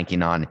course I'm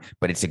blanking on,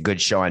 but it's a good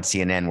show on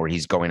CNN where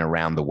he's going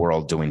around the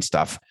world doing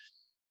stuff.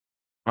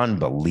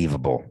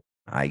 Unbelievable.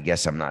 I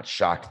guess I'm not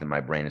shocked that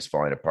my brain is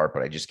falling apart,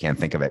 but I just can't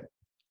think of it.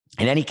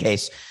 In any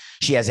case,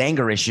 she has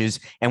anger issues.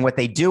 And what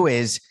they do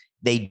is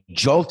they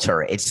jolt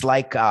her. It's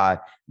like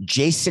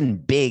Jason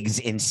Biggs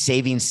in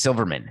Saving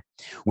Silverman,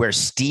 where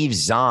Steve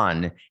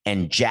Zahn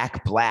and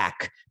Jack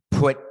Black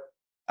put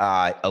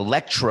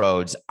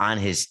electrodes on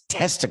his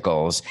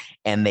testicles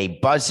and they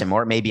buzz him,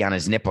 or maybe on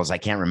his nipples. I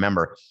can't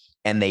remember.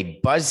 And they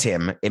buzz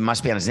him. It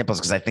must be on his nipples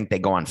because I think they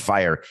go on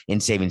fire in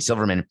Saving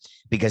Silverman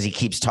because he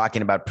keeps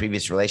talking about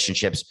previous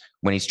relationships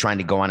when he's trying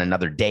to go on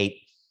another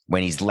date,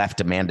 when he's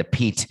left Amanda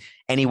Peet.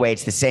 Anyway,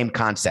 it's the same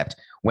concept.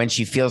 When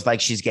she feels like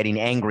she's getting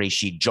angry,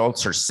 she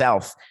jolts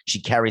herself.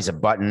 She carries a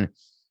button.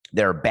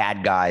 There are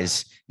bad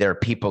guys. There are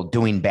people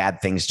doing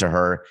bad things to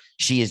her.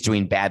 She is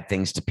doing bad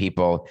things to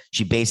people.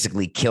 She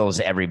basically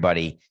kills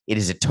everybody. It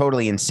is a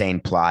totally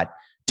insane plot,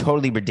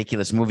 totally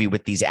ridiculous movie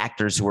with these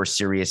actors who are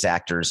serious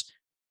actors.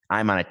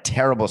 I'm on a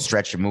terrible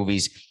stretch of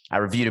movies. I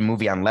reviewed a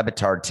movie on Le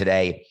Batard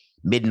today,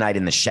 Midnight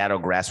in the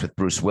Shadowgrass with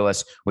Bruce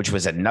Willis, which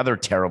was another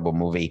terrible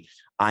movie.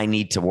 I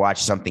need to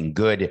watch something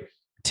good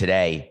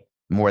today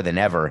more than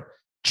ever.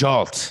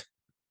 Jolt,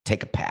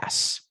 take a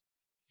pass.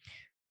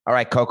 All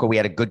right, Coco, we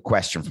had a good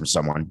question from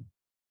someone.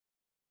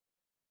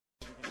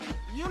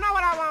 You know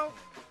what I want?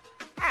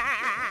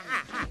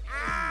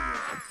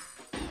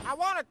 I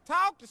want to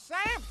talk to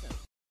Samson.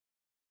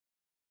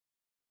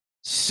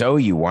 So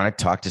you want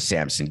to talk to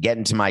Samson. Get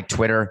into my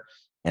Twitter,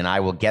 and I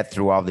will get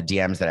through all the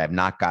DMs that I have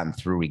not gotten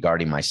through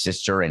regarding my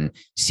sister and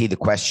see the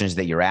questions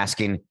that you're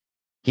asking.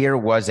 Here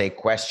was a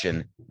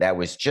question that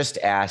was just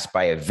asked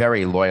by a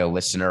very loyal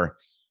listener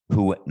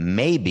who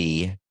may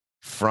be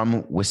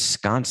from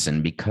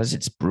Wisconsin because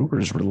it's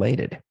Brewers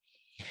related.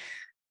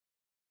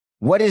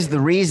 What is the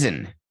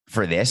reason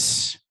for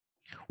this?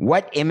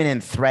 What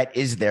imminent threat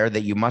is there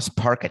that you must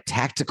park a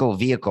tactical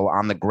vehicle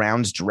on the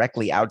grounds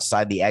directly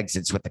outside the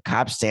exits with the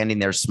cop standing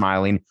there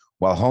smiling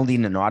while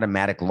holding an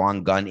automatic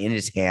long gun in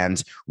his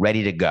hands,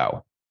 ready to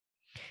go?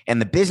 And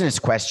the business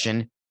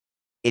question,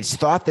 it's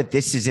thought that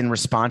this is in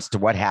response to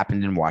what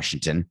happened in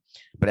Washington.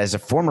 But as a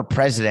former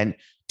president,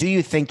 do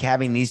you think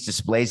having these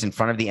displays in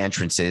front of the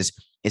entrances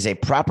is a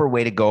proper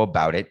way to go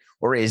about it,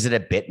 or is it a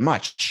bit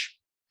much?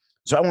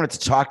 So I wanted to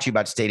talk to you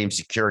about stadium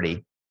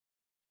security.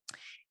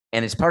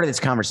 And as part of this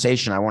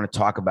conversation, I want to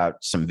talk about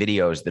some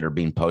videos that are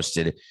being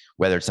posted,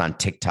 whether it's on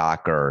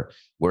TikTok or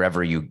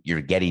wherever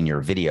you're getting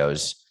your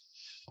videos.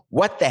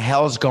 What the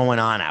hell's going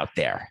on out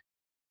there?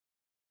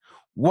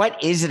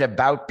 What is it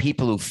about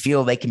people who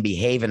feel they can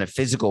behave in a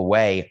physical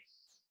way,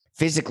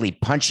 physically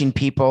punching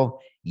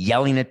people,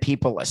 yelling at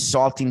people,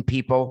 assaulting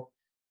people?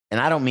 And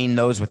I don't mean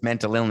those with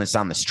mental illness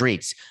on the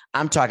streets.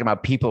 I'm talking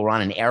about people who are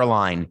on an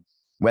airline,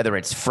 whether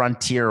it's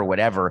Frontier or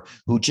whatever,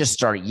 who just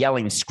start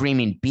yelling,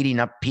 screaming, beating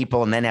up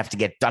people and then have to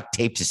get duct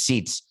taped to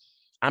seats.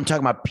 I'm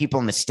talking about people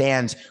in the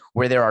stands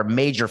where there are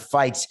major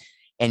fights.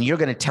 And you're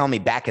going to tell me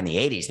back in the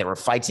 80s, there were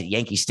fights at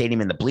Yankee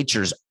Stadium in the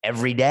bleachers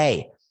every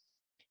day.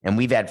 And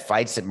we've had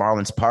fights at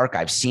Marlins Park.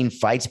 I've seen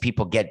fights.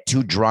 People get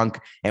too drunk.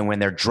 And when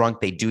they're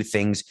drunk, they do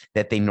things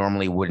that they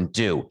normally wouldn't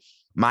do.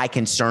 My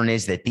concern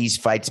is that these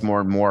fights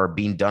more and more are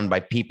being done by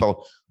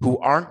people who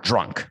aren't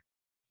drunk.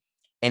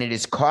 And it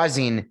is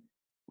causing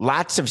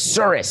lots of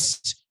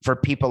service for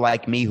people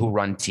like me who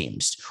run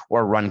teams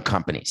or run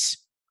companies.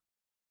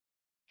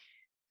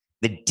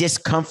 The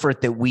discomfort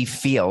that we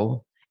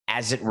feel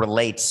as it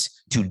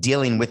relates to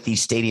dealing with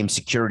these stadium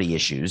security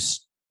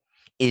issues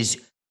is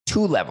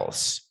two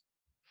levels.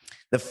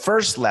 The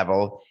first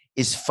level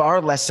is far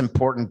less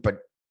important, but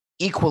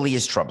equally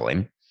as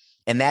troubling.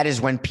 And that is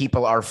when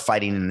people are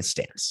fighting in the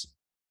stands.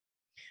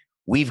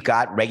 We've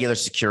got regular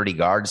security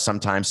guards.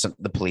 Sometimes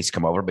the police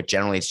come over, but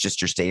generally it's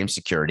just your stadium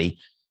security.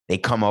 They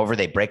come over,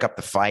 they break up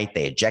the fight,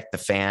 they eject the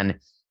fan,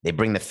 they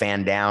bring the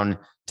fan down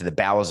to the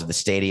bowels of the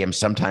stadium,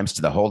 sometimes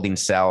to the holding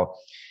cell.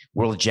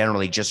 We'll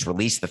generally just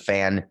release the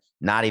fan,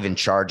 not even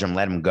charge them,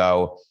 let them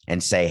go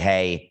and say,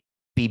 hey,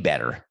 be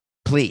better,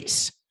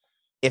 please.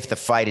 If the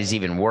fight is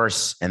even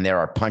worse and there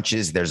are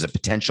punches, there's a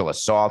potential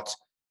assault,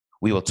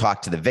 we will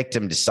talk to the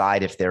victim,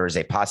 decide if there is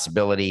a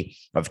possibility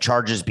of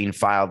charges being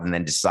filed, and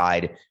then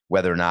decide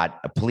whether or not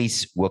a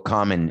police will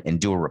come and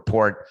do a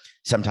report.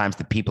 Sometimes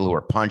the people who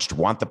are punched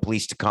want the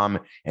police to come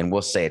and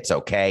we'll say it's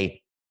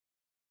okay.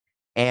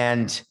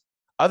 And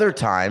other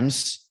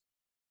times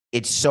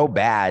it's so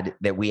bad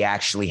that we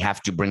actually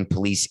have to bring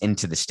police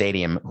into the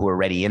stadium who are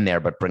already in there,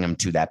 but bring them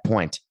to that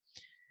point.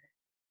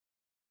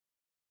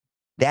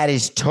 That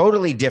is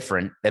totally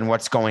different than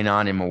what's going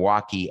on in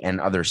Milwaukee and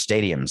other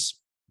stadiums.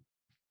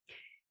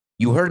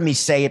 You heard me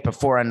say it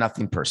before on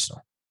Nothing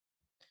Personal.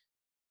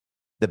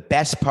 The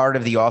best part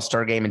of the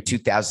All-Star game in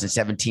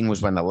 2017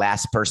 was when the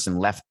last person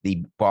left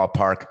the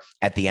ballpark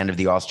at the end of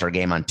the All-Star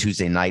game on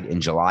Tuesday night in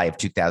July of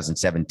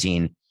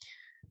 2017,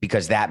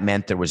 because that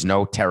meant there was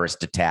no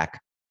terrorist attack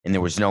and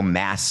there was no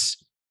mass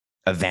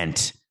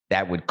event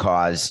that would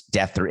cause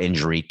death or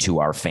injury to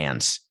our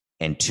fans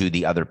and to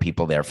the other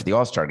people there for the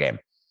All-Star game.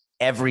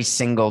 Every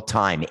single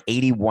time,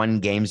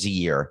 81 games a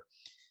year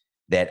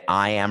that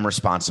I am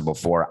responsible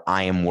for,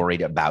 I am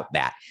worried about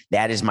that.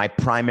 That is my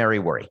primary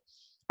worry.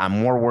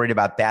 I'm more worried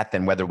about that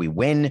than whether we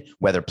win,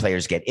 whether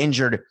players get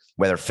injured,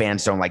 whether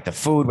fans don't like the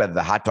food, whether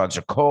the hot dogs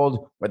are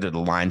cold, whether the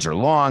lines are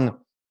long,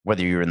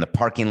 whether you're in the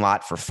parking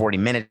lot for 40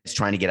 minutes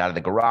trying to get out of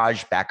the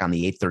garage back on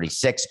the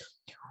 836.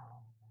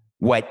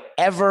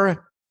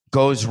 Whatever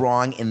goes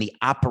wrong in the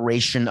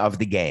operation of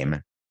the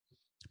game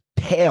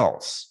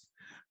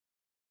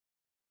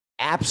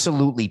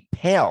absolutely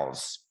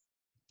pales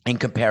in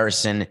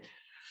comparison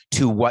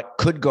to what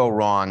could go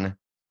wrong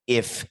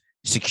if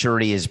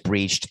security is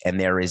breached and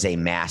there is a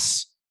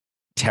mass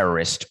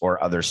terrorist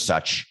or other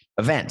such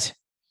event.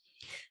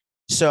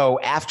 So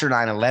after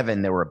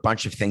 9/11, there were a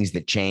bunch of things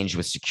that changed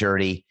with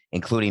security,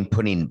 including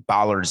putting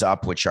bollards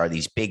up, which are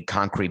these big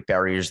concrete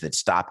barriers that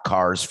stop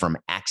cars from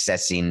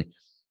accessing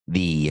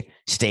the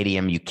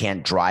stadium. You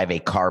can't drive a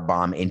car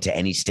bomb into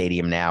any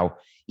stadium now,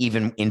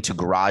 even into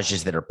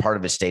garages that are part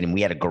of the stadium.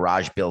 We had a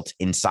garage built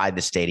inside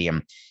the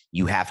stadium.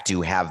 You have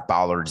to have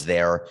bollards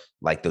there,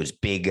 like those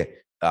big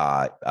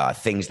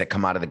things that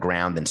come out of the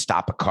ground and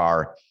stop a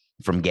car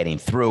from getting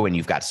through. And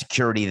you've got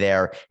security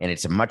there, and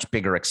it's a much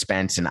bigger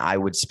expense. And I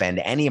would spend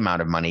any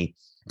amount of money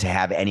to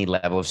have any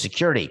level of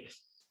security.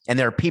 And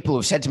there are people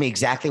who've said to me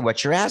exactly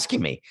what you're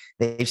asking me.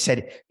 They've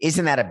said,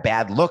 isn't that a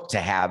bad look to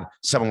have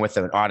someone with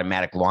an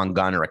automatic long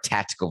gun or a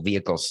tactical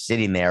vehicle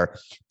sitting there?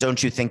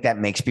 Don't you think that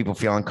makes people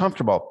feel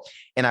uncomfortable?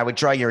 And I would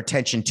draw your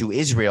attention to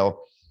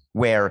Israel,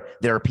 where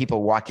there are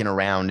people walking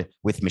around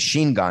with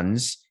machine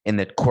guns in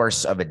the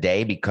course of a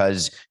day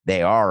because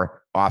they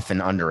are often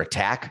under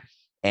attack.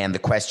 And the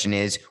question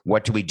is,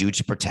 what do we do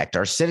to protect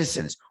our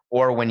citizens?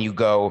 Or when you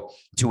go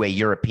to a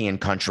European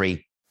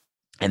country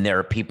and there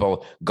are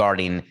people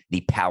guarding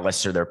the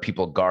palace, or there are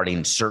people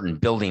guarding certain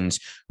buildings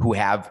who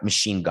have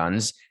machine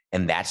guns,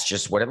 and that's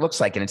just what it looks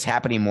like. And it's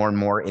happening more and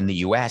more in the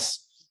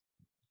US.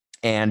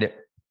 And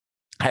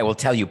I will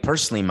tell you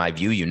personally, my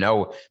view, you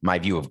know, my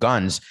view of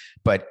guns,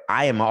 but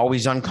I am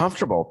always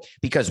uncomfortable,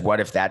 because what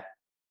if that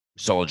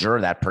soldier,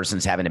 that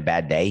person's having a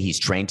bad day? He's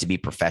trained to be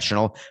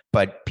professional,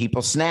 but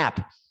people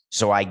snap.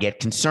 So I get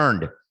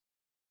concerned.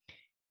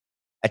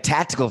 A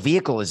tactical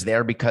vehicle is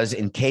there because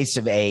in case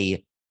of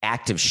a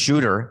active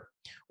shooter,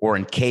 or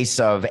in case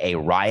of a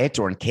riot,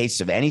 or in case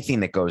of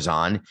anything that goes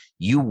on,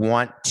 you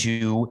want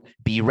to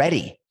be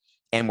ready.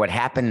 And what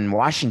happened in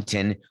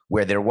Washington,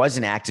 where there was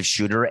an active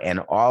shooter and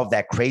all of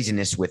that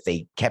craziness with,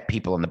 they kept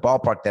people in the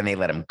ballpark, then they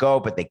let them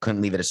go, but they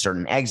couldn't leave at a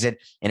certain exit,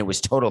 and it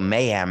was total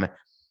mayhem.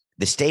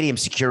 The stadium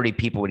security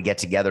people would get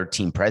together,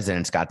 team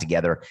presidents got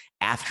together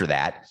after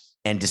that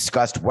and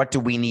discussed, what do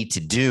we need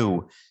to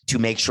do to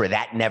make sure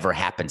that never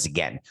happens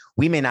again?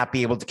 We may not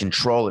be able to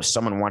control if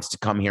someone wants to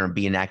come here and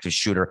be an active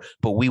shooter,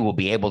 but we will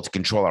be able to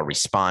control our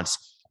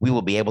response. We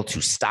will be able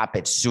to stop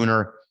it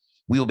sooner.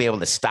 We will be able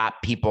to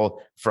stop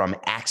people from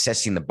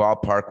accessing the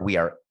ballpark. We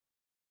are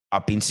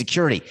upping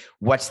security.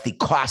 What's the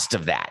cost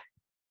of that?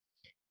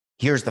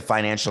 Here's the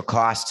financial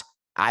cost.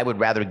 I would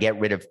rather get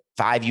rid of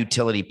 5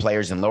 utility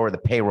players and lower the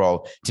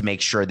payroll to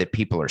make sure that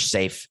people are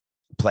safe,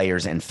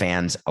 players and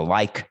fans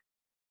alike.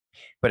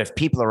 But if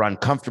people are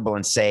uncomfortable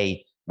and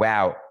say,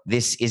 wow,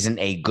 this isn't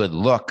a good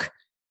look,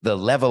 the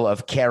level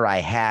of care I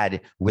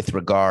had with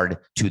regard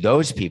to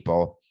those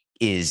people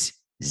is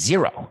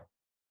zero,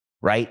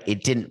 right?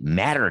 It didn't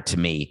matter to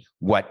me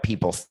what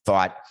people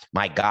thought.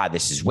 My God,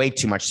 this is way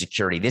too much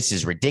security. This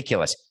is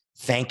ridiculous.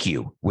 Thank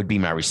you would be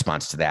my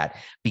response to that,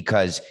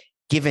 because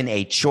given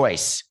a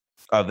choice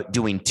of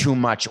doing too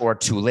much or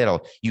too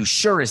little, you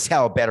sure as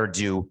hell better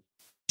do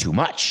too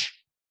much.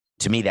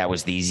 To me, that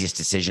was the easiest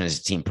decision as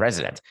a team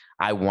president.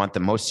 I want the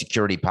most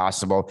security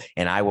possible,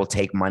 and I will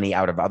take money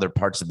out of other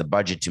parts of the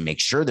budget to make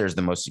sure there's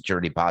the most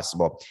security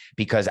possible,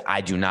 because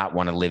I do not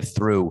want to live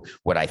through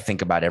what I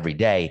think about every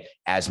day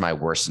as my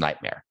worst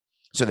nightmare.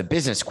 So the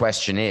business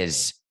question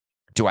is,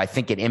 do I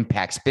think it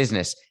impacts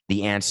business?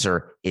 The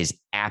answer is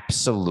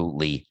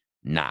absolutely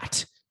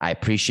not. I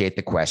appreciate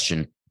the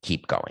question.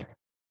 Keep going.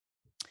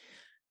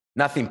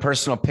 Nothing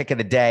personal. Pick of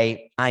the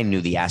day. I knew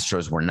the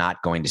Astros were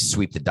not going to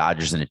sweep the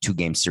Dodgers in a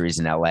 2-game series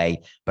in LA,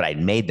 but I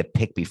made the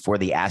pick before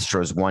the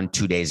Astros won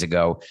 2 days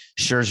ago.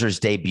 Scherzer's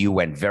debut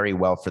went very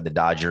well for the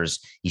Dodgers.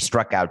 He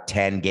struck out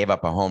 10, gave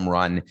up a home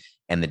run,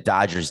 and the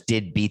Dodgers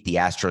did beat the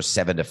Astros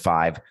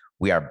 7-5.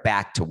 We are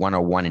back to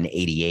 101 and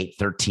 88,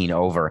 13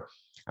 over.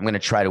 I'm going to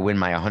try to win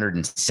my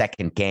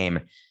 102nd game.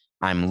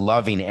 I'm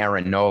loving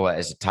Aaron Nola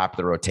as a top of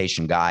the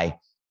rotation guy.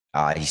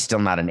 He's still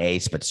not an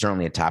ace, but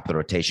certainly a top of the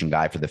rotation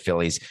guy for the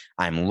Phillies.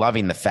 I'm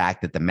loving the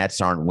fact that the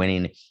Mets aren't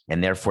winning,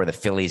 and therefore the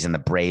Phillies and the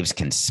Braves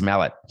can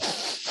smell it.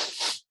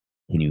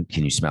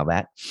 Can you smell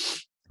that?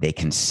 They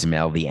can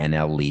smell the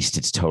NL East.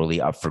 It's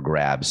totally up for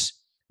grabs.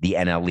 The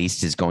NL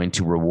East is going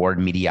to reward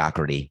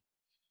mediocrity.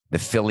 The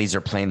Phillies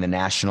are playing the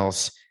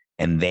Nationals,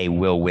 and they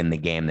will win the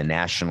game. The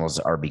Nationals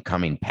are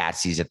becoming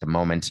patsies at the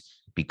moment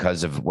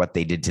because of what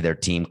they did to their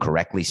team,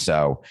 correctly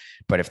so.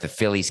 But if the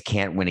Phillies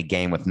can't win a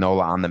game with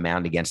Nola on the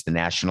mound against the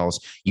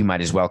Nationals, you might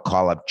as well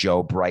call up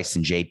Joe, Bryce,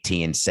 and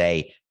JT and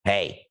say,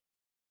 hey,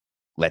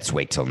 let's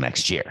wait till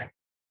next year.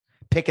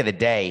 Pick of the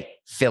day,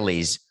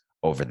 Phillies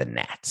over the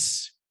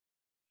Nats.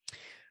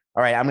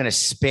 All right, I'm going to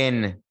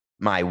spin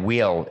my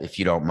wheel, if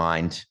you don't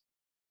mind.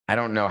 I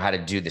don't know how to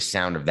do the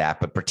sound of that,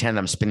 but pretend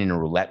I'm spinning a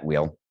roulette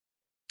wheel.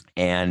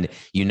 And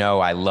you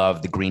know I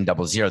love the green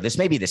 00. This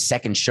may be the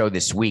second show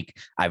this week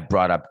I've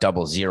brought up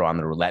 00 on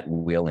the roulette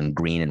wheel and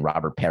green and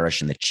Robert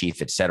Parrish and the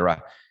Chief,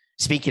 etc.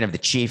 Speaking of the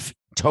Chief,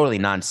 totally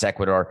non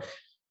sequitur.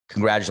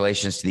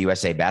 Congratulations to the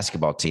USA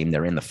basketball team.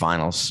 They're in the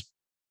finals,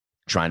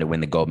 trying to win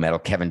the gold medal.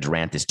 Kevin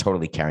Durant is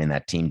totally carrying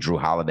that team. Drew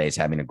Holiday is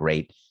having a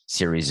great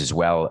series as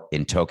well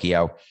in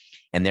Tokyo.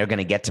 And they're going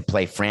to get to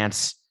play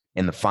France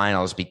in the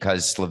finals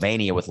because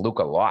Slovenia with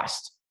Luka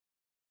lost.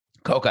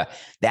 Coca,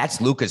 that's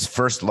Luka's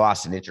first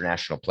loss in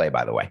international play,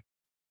 by the way.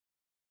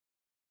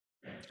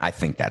 I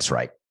think that's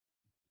right.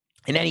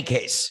 In any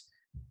case,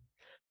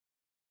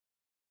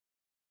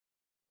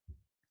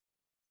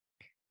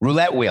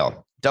 roulette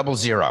wheel,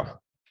 00.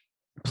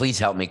 Please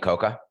help me,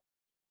 Coca.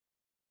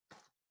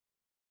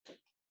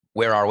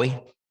 Where are we?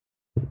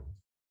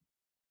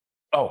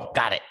 Oh,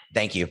 got it.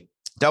 Thank you.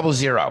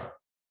 00.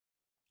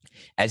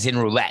 As in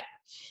roulette,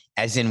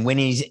 as in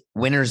winners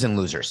and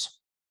losers.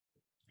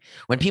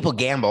 When people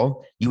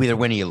gamble, you either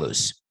win or you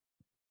lose.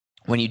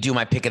 When you do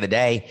my pick of the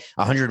day,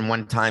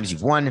 101 times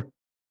you've won,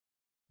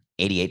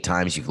 88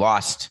 times you've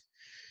lost.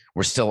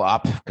 We're still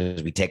up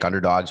because we take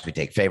underdogs, we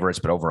take favorites,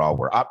 but overall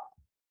we're up.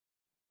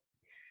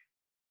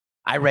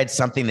 I read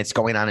something that's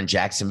going on in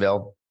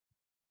Jacksonville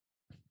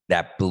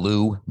that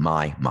blew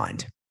my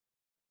mind.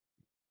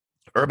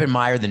 Urban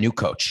Meyer, the new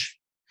coach.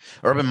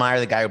 Urban Meyer,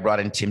 the guy who brought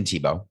in Tim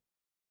Tebow.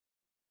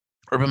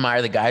 Urban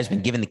Meyer, the guy who's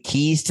been given the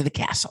keys to the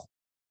castle.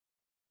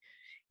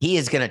 He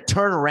is going to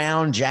turn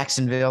around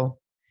Jacksonville.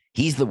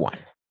 He's the one.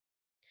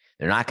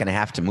 They're not going to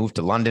have to move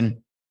to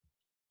London.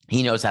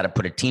 He knows how to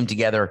put a team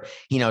together.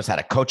 He knows how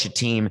to coach a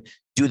team,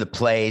 do the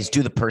plays,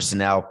 do the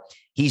personnel.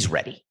 He's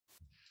ready.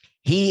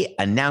 He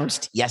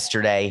announced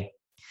yesterday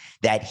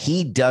that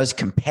he does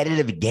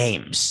competitive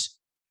games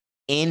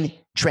in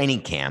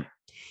training camp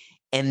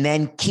and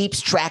then keeps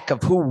track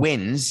of who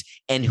wins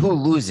and who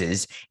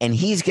loses. And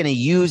he's going to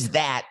use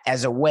that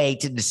as a way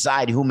to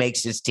decide who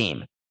makes his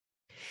team.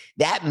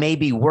 That may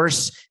be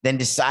worse than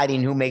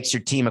deciding who makes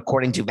your team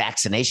according to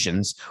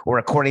vaccinations or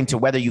according to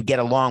whether you get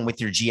along with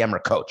your GM or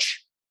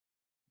coach.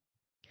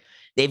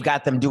 They've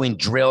got them doing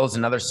drills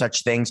and other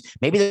such things.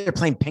 Maybe they're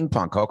playing ping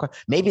pong, Coca.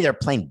 Maybe they're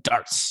playing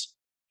darts.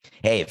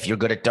 Hey, if you're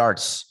good at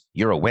darts,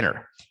 you're a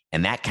winner.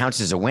 And that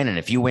counts as a win. And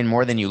if you win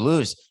more than you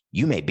lose,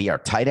 you may be our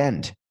tight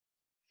end.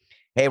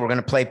 Hey, we're going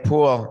to play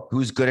pool.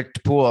 Who's good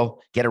at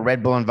pool? Get a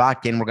Red Bull and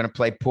vodka and we're going to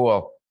play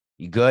pool.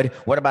 You good?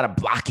 What about a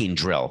blocking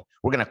drill?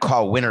 We're going to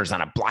call winners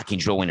on a blocking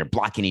drill when you're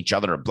blocking each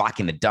other or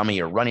blocking the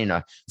dummy or running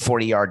a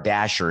 40-yard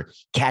dash or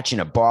catching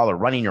a ball or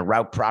running your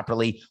route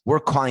properly. We're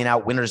calling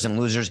out winners and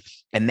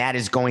losers, and that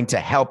is going to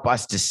help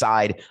us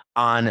decide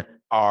on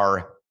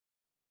our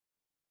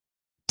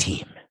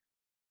team.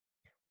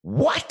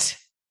 What?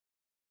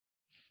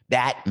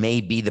 That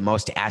may be the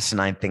most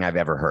asinine thing I've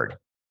ever heard.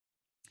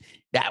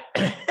 That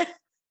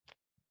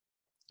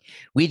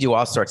we do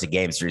all sorts of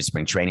games through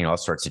spring training, all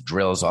sorts of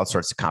drills, all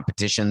sorts of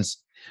competitions.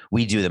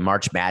 We do the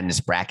March Madness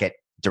bracket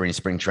during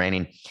spring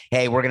training.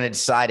 Hey, we're going to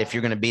decide if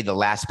you're going to be the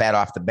last bat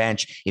off the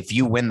bench. If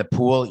you win the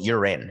pool,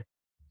 you're in.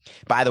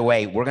 By the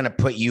way, we're going to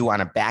put you on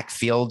a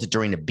backfield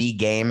during a B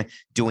game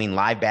doing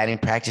live batting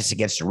practice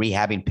against a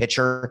rehabbing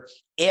pitcher.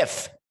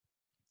 If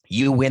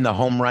you win the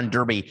home run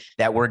derby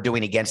that we're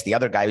doing against the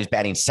other guy who's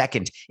batting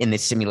second in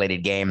this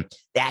simulated game,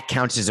 that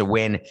counts as a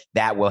win.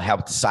 That will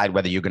help decide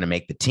whether you're going to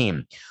make the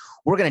team.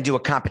 We're going to do a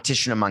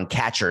competition among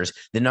catchers,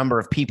 the number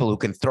of people who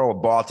can throw a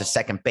ball to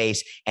second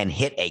base and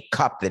hit a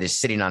cup that is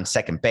sitting on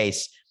second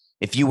base.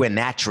 If you win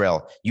that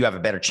drill, you have a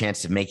better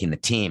chance of making the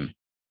team.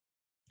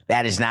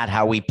 That is not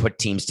how we put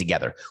teams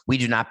together. We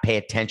do not pay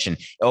attention.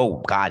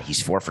 Oh, God,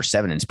 he's 4 for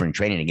 7 in spring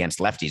training against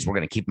lefties. We're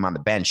going to keep him on the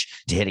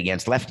bench to hit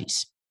against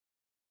lefties.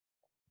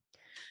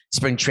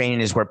 Spring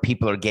training is where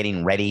people are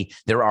getting ready.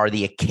 There are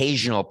the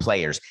occasional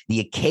players, the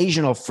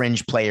occasional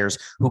fringe players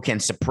who can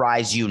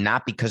surprise you,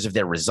 not because of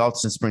their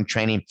results in spring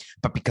training,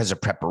 but because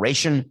of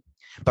preparation,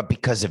 but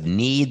because of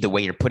need, the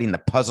way you're putting the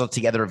puzzle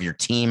together of your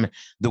team,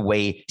 the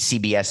way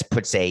CBS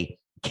puts a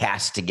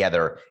cast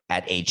together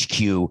at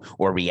HQ,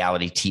 or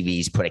reality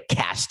TVs put a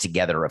cast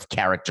together of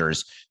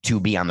characters to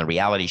be on the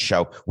reality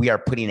show. We are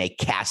putting a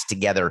cast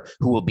together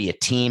who will be a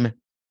team.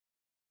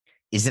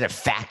 Is it a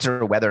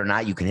factor whether or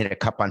not you can hit a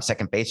cup on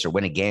second base or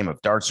win a game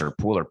of darts or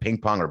pool or ping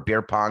pong or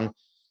beer pong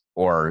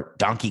or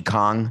Donkey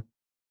Kong?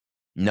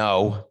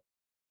 No.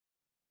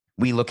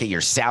 We look at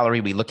your salary.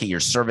 We look at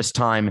your service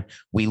time.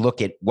 We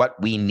look at what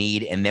we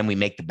need, and then we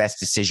make the best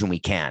decision we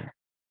can.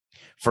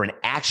 For an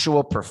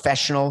actual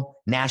professional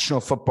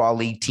National Football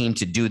League team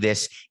to do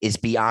this is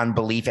beyond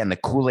belief, and the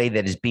Kool-Aid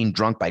that is being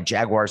drunk by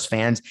Jaguars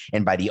fans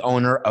and by the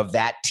owner of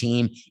that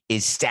team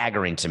is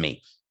staggering to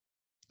me.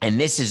 And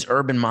this is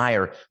Urban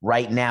Meyer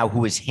right now,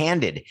 who is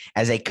handed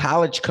as a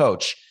college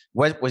coach.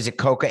 What was it,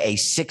 Coca? A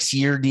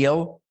 6-year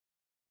deal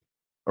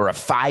or a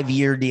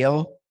 5-year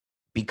deal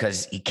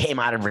because he came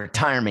out of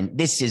retirement.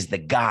 This is the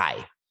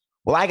guy.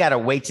 Well, I got to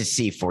wait to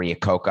see for you,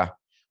 Coca.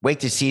 Wait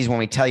to see when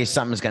we tell you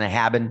something's going to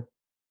happen.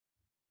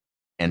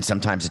 And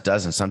sometimes it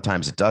does, and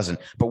sometimes it doesn't.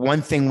 But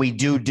one thing we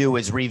do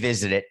is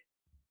revisit it.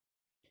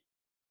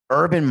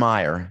 Urban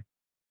Meyer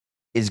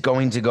is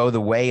going to go the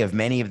way of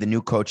many of the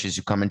new coaches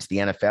who come into the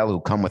NFL,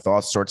 who come with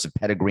all sorts of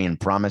pedigree and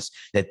promise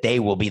that they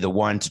will be the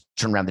one to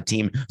turn around the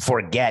team.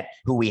 Forget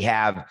who we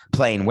have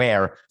playing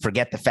where.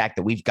 Forget the fact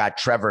that we've got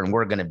Trevor and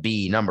we're going to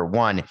be number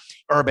one.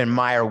 Urban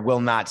Meyer will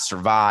not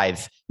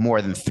survive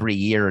more than 3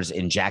 years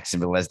in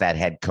Jacksonville as that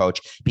head coach,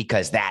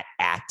 because that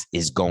act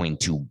is going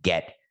to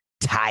get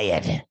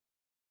tired.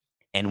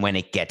 And when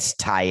it gets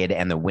tired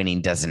and the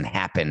winning doesn't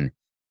happen,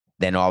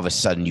 then all of a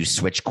sudden you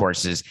switch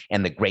courses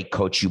and the great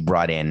coach you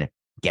brought in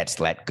gets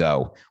let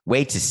go.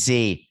 Wait to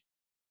see.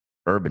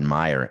 Urban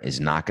Meyer is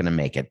not going to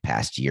make it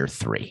past year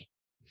 3.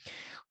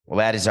 Well,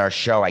 that is our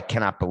show. I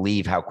cannot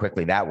believe how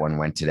quickly that one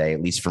went today,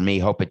 at least for me.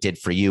 Hope it did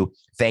for you.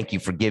 Thank you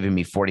for giving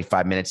me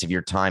 45 minutes of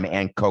your time,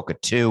 and Coca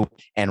too.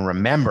 And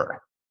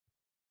remember,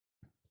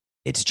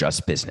 it's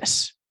just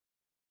business.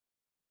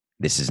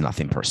 This is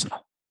nothing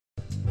personal.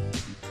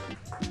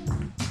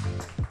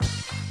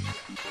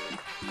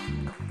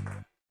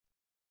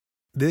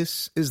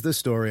 This is the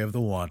story of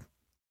the one.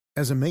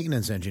 As a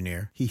maintenance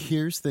engineer, he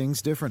hears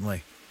things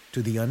differently.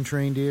 To the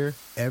untrained ear,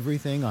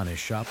 everything on his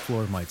shop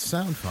floor might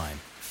sound fine,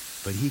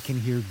 but he can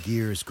hear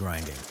gears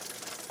grinding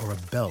or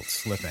a belt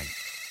slipping.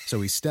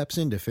 So he steps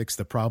in to fix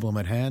the problem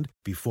at hand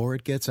before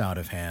it gets out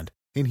of hand.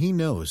 And he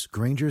knows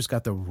Grainger's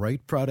got the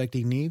right product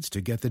he needs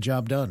to get the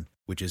job done,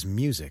 which is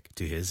music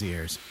to his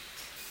ears.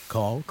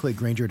 Call, click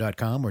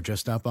Grainger.com, or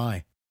just stop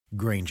by.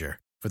 Grainger,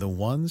 for the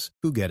ones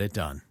who get it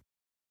done.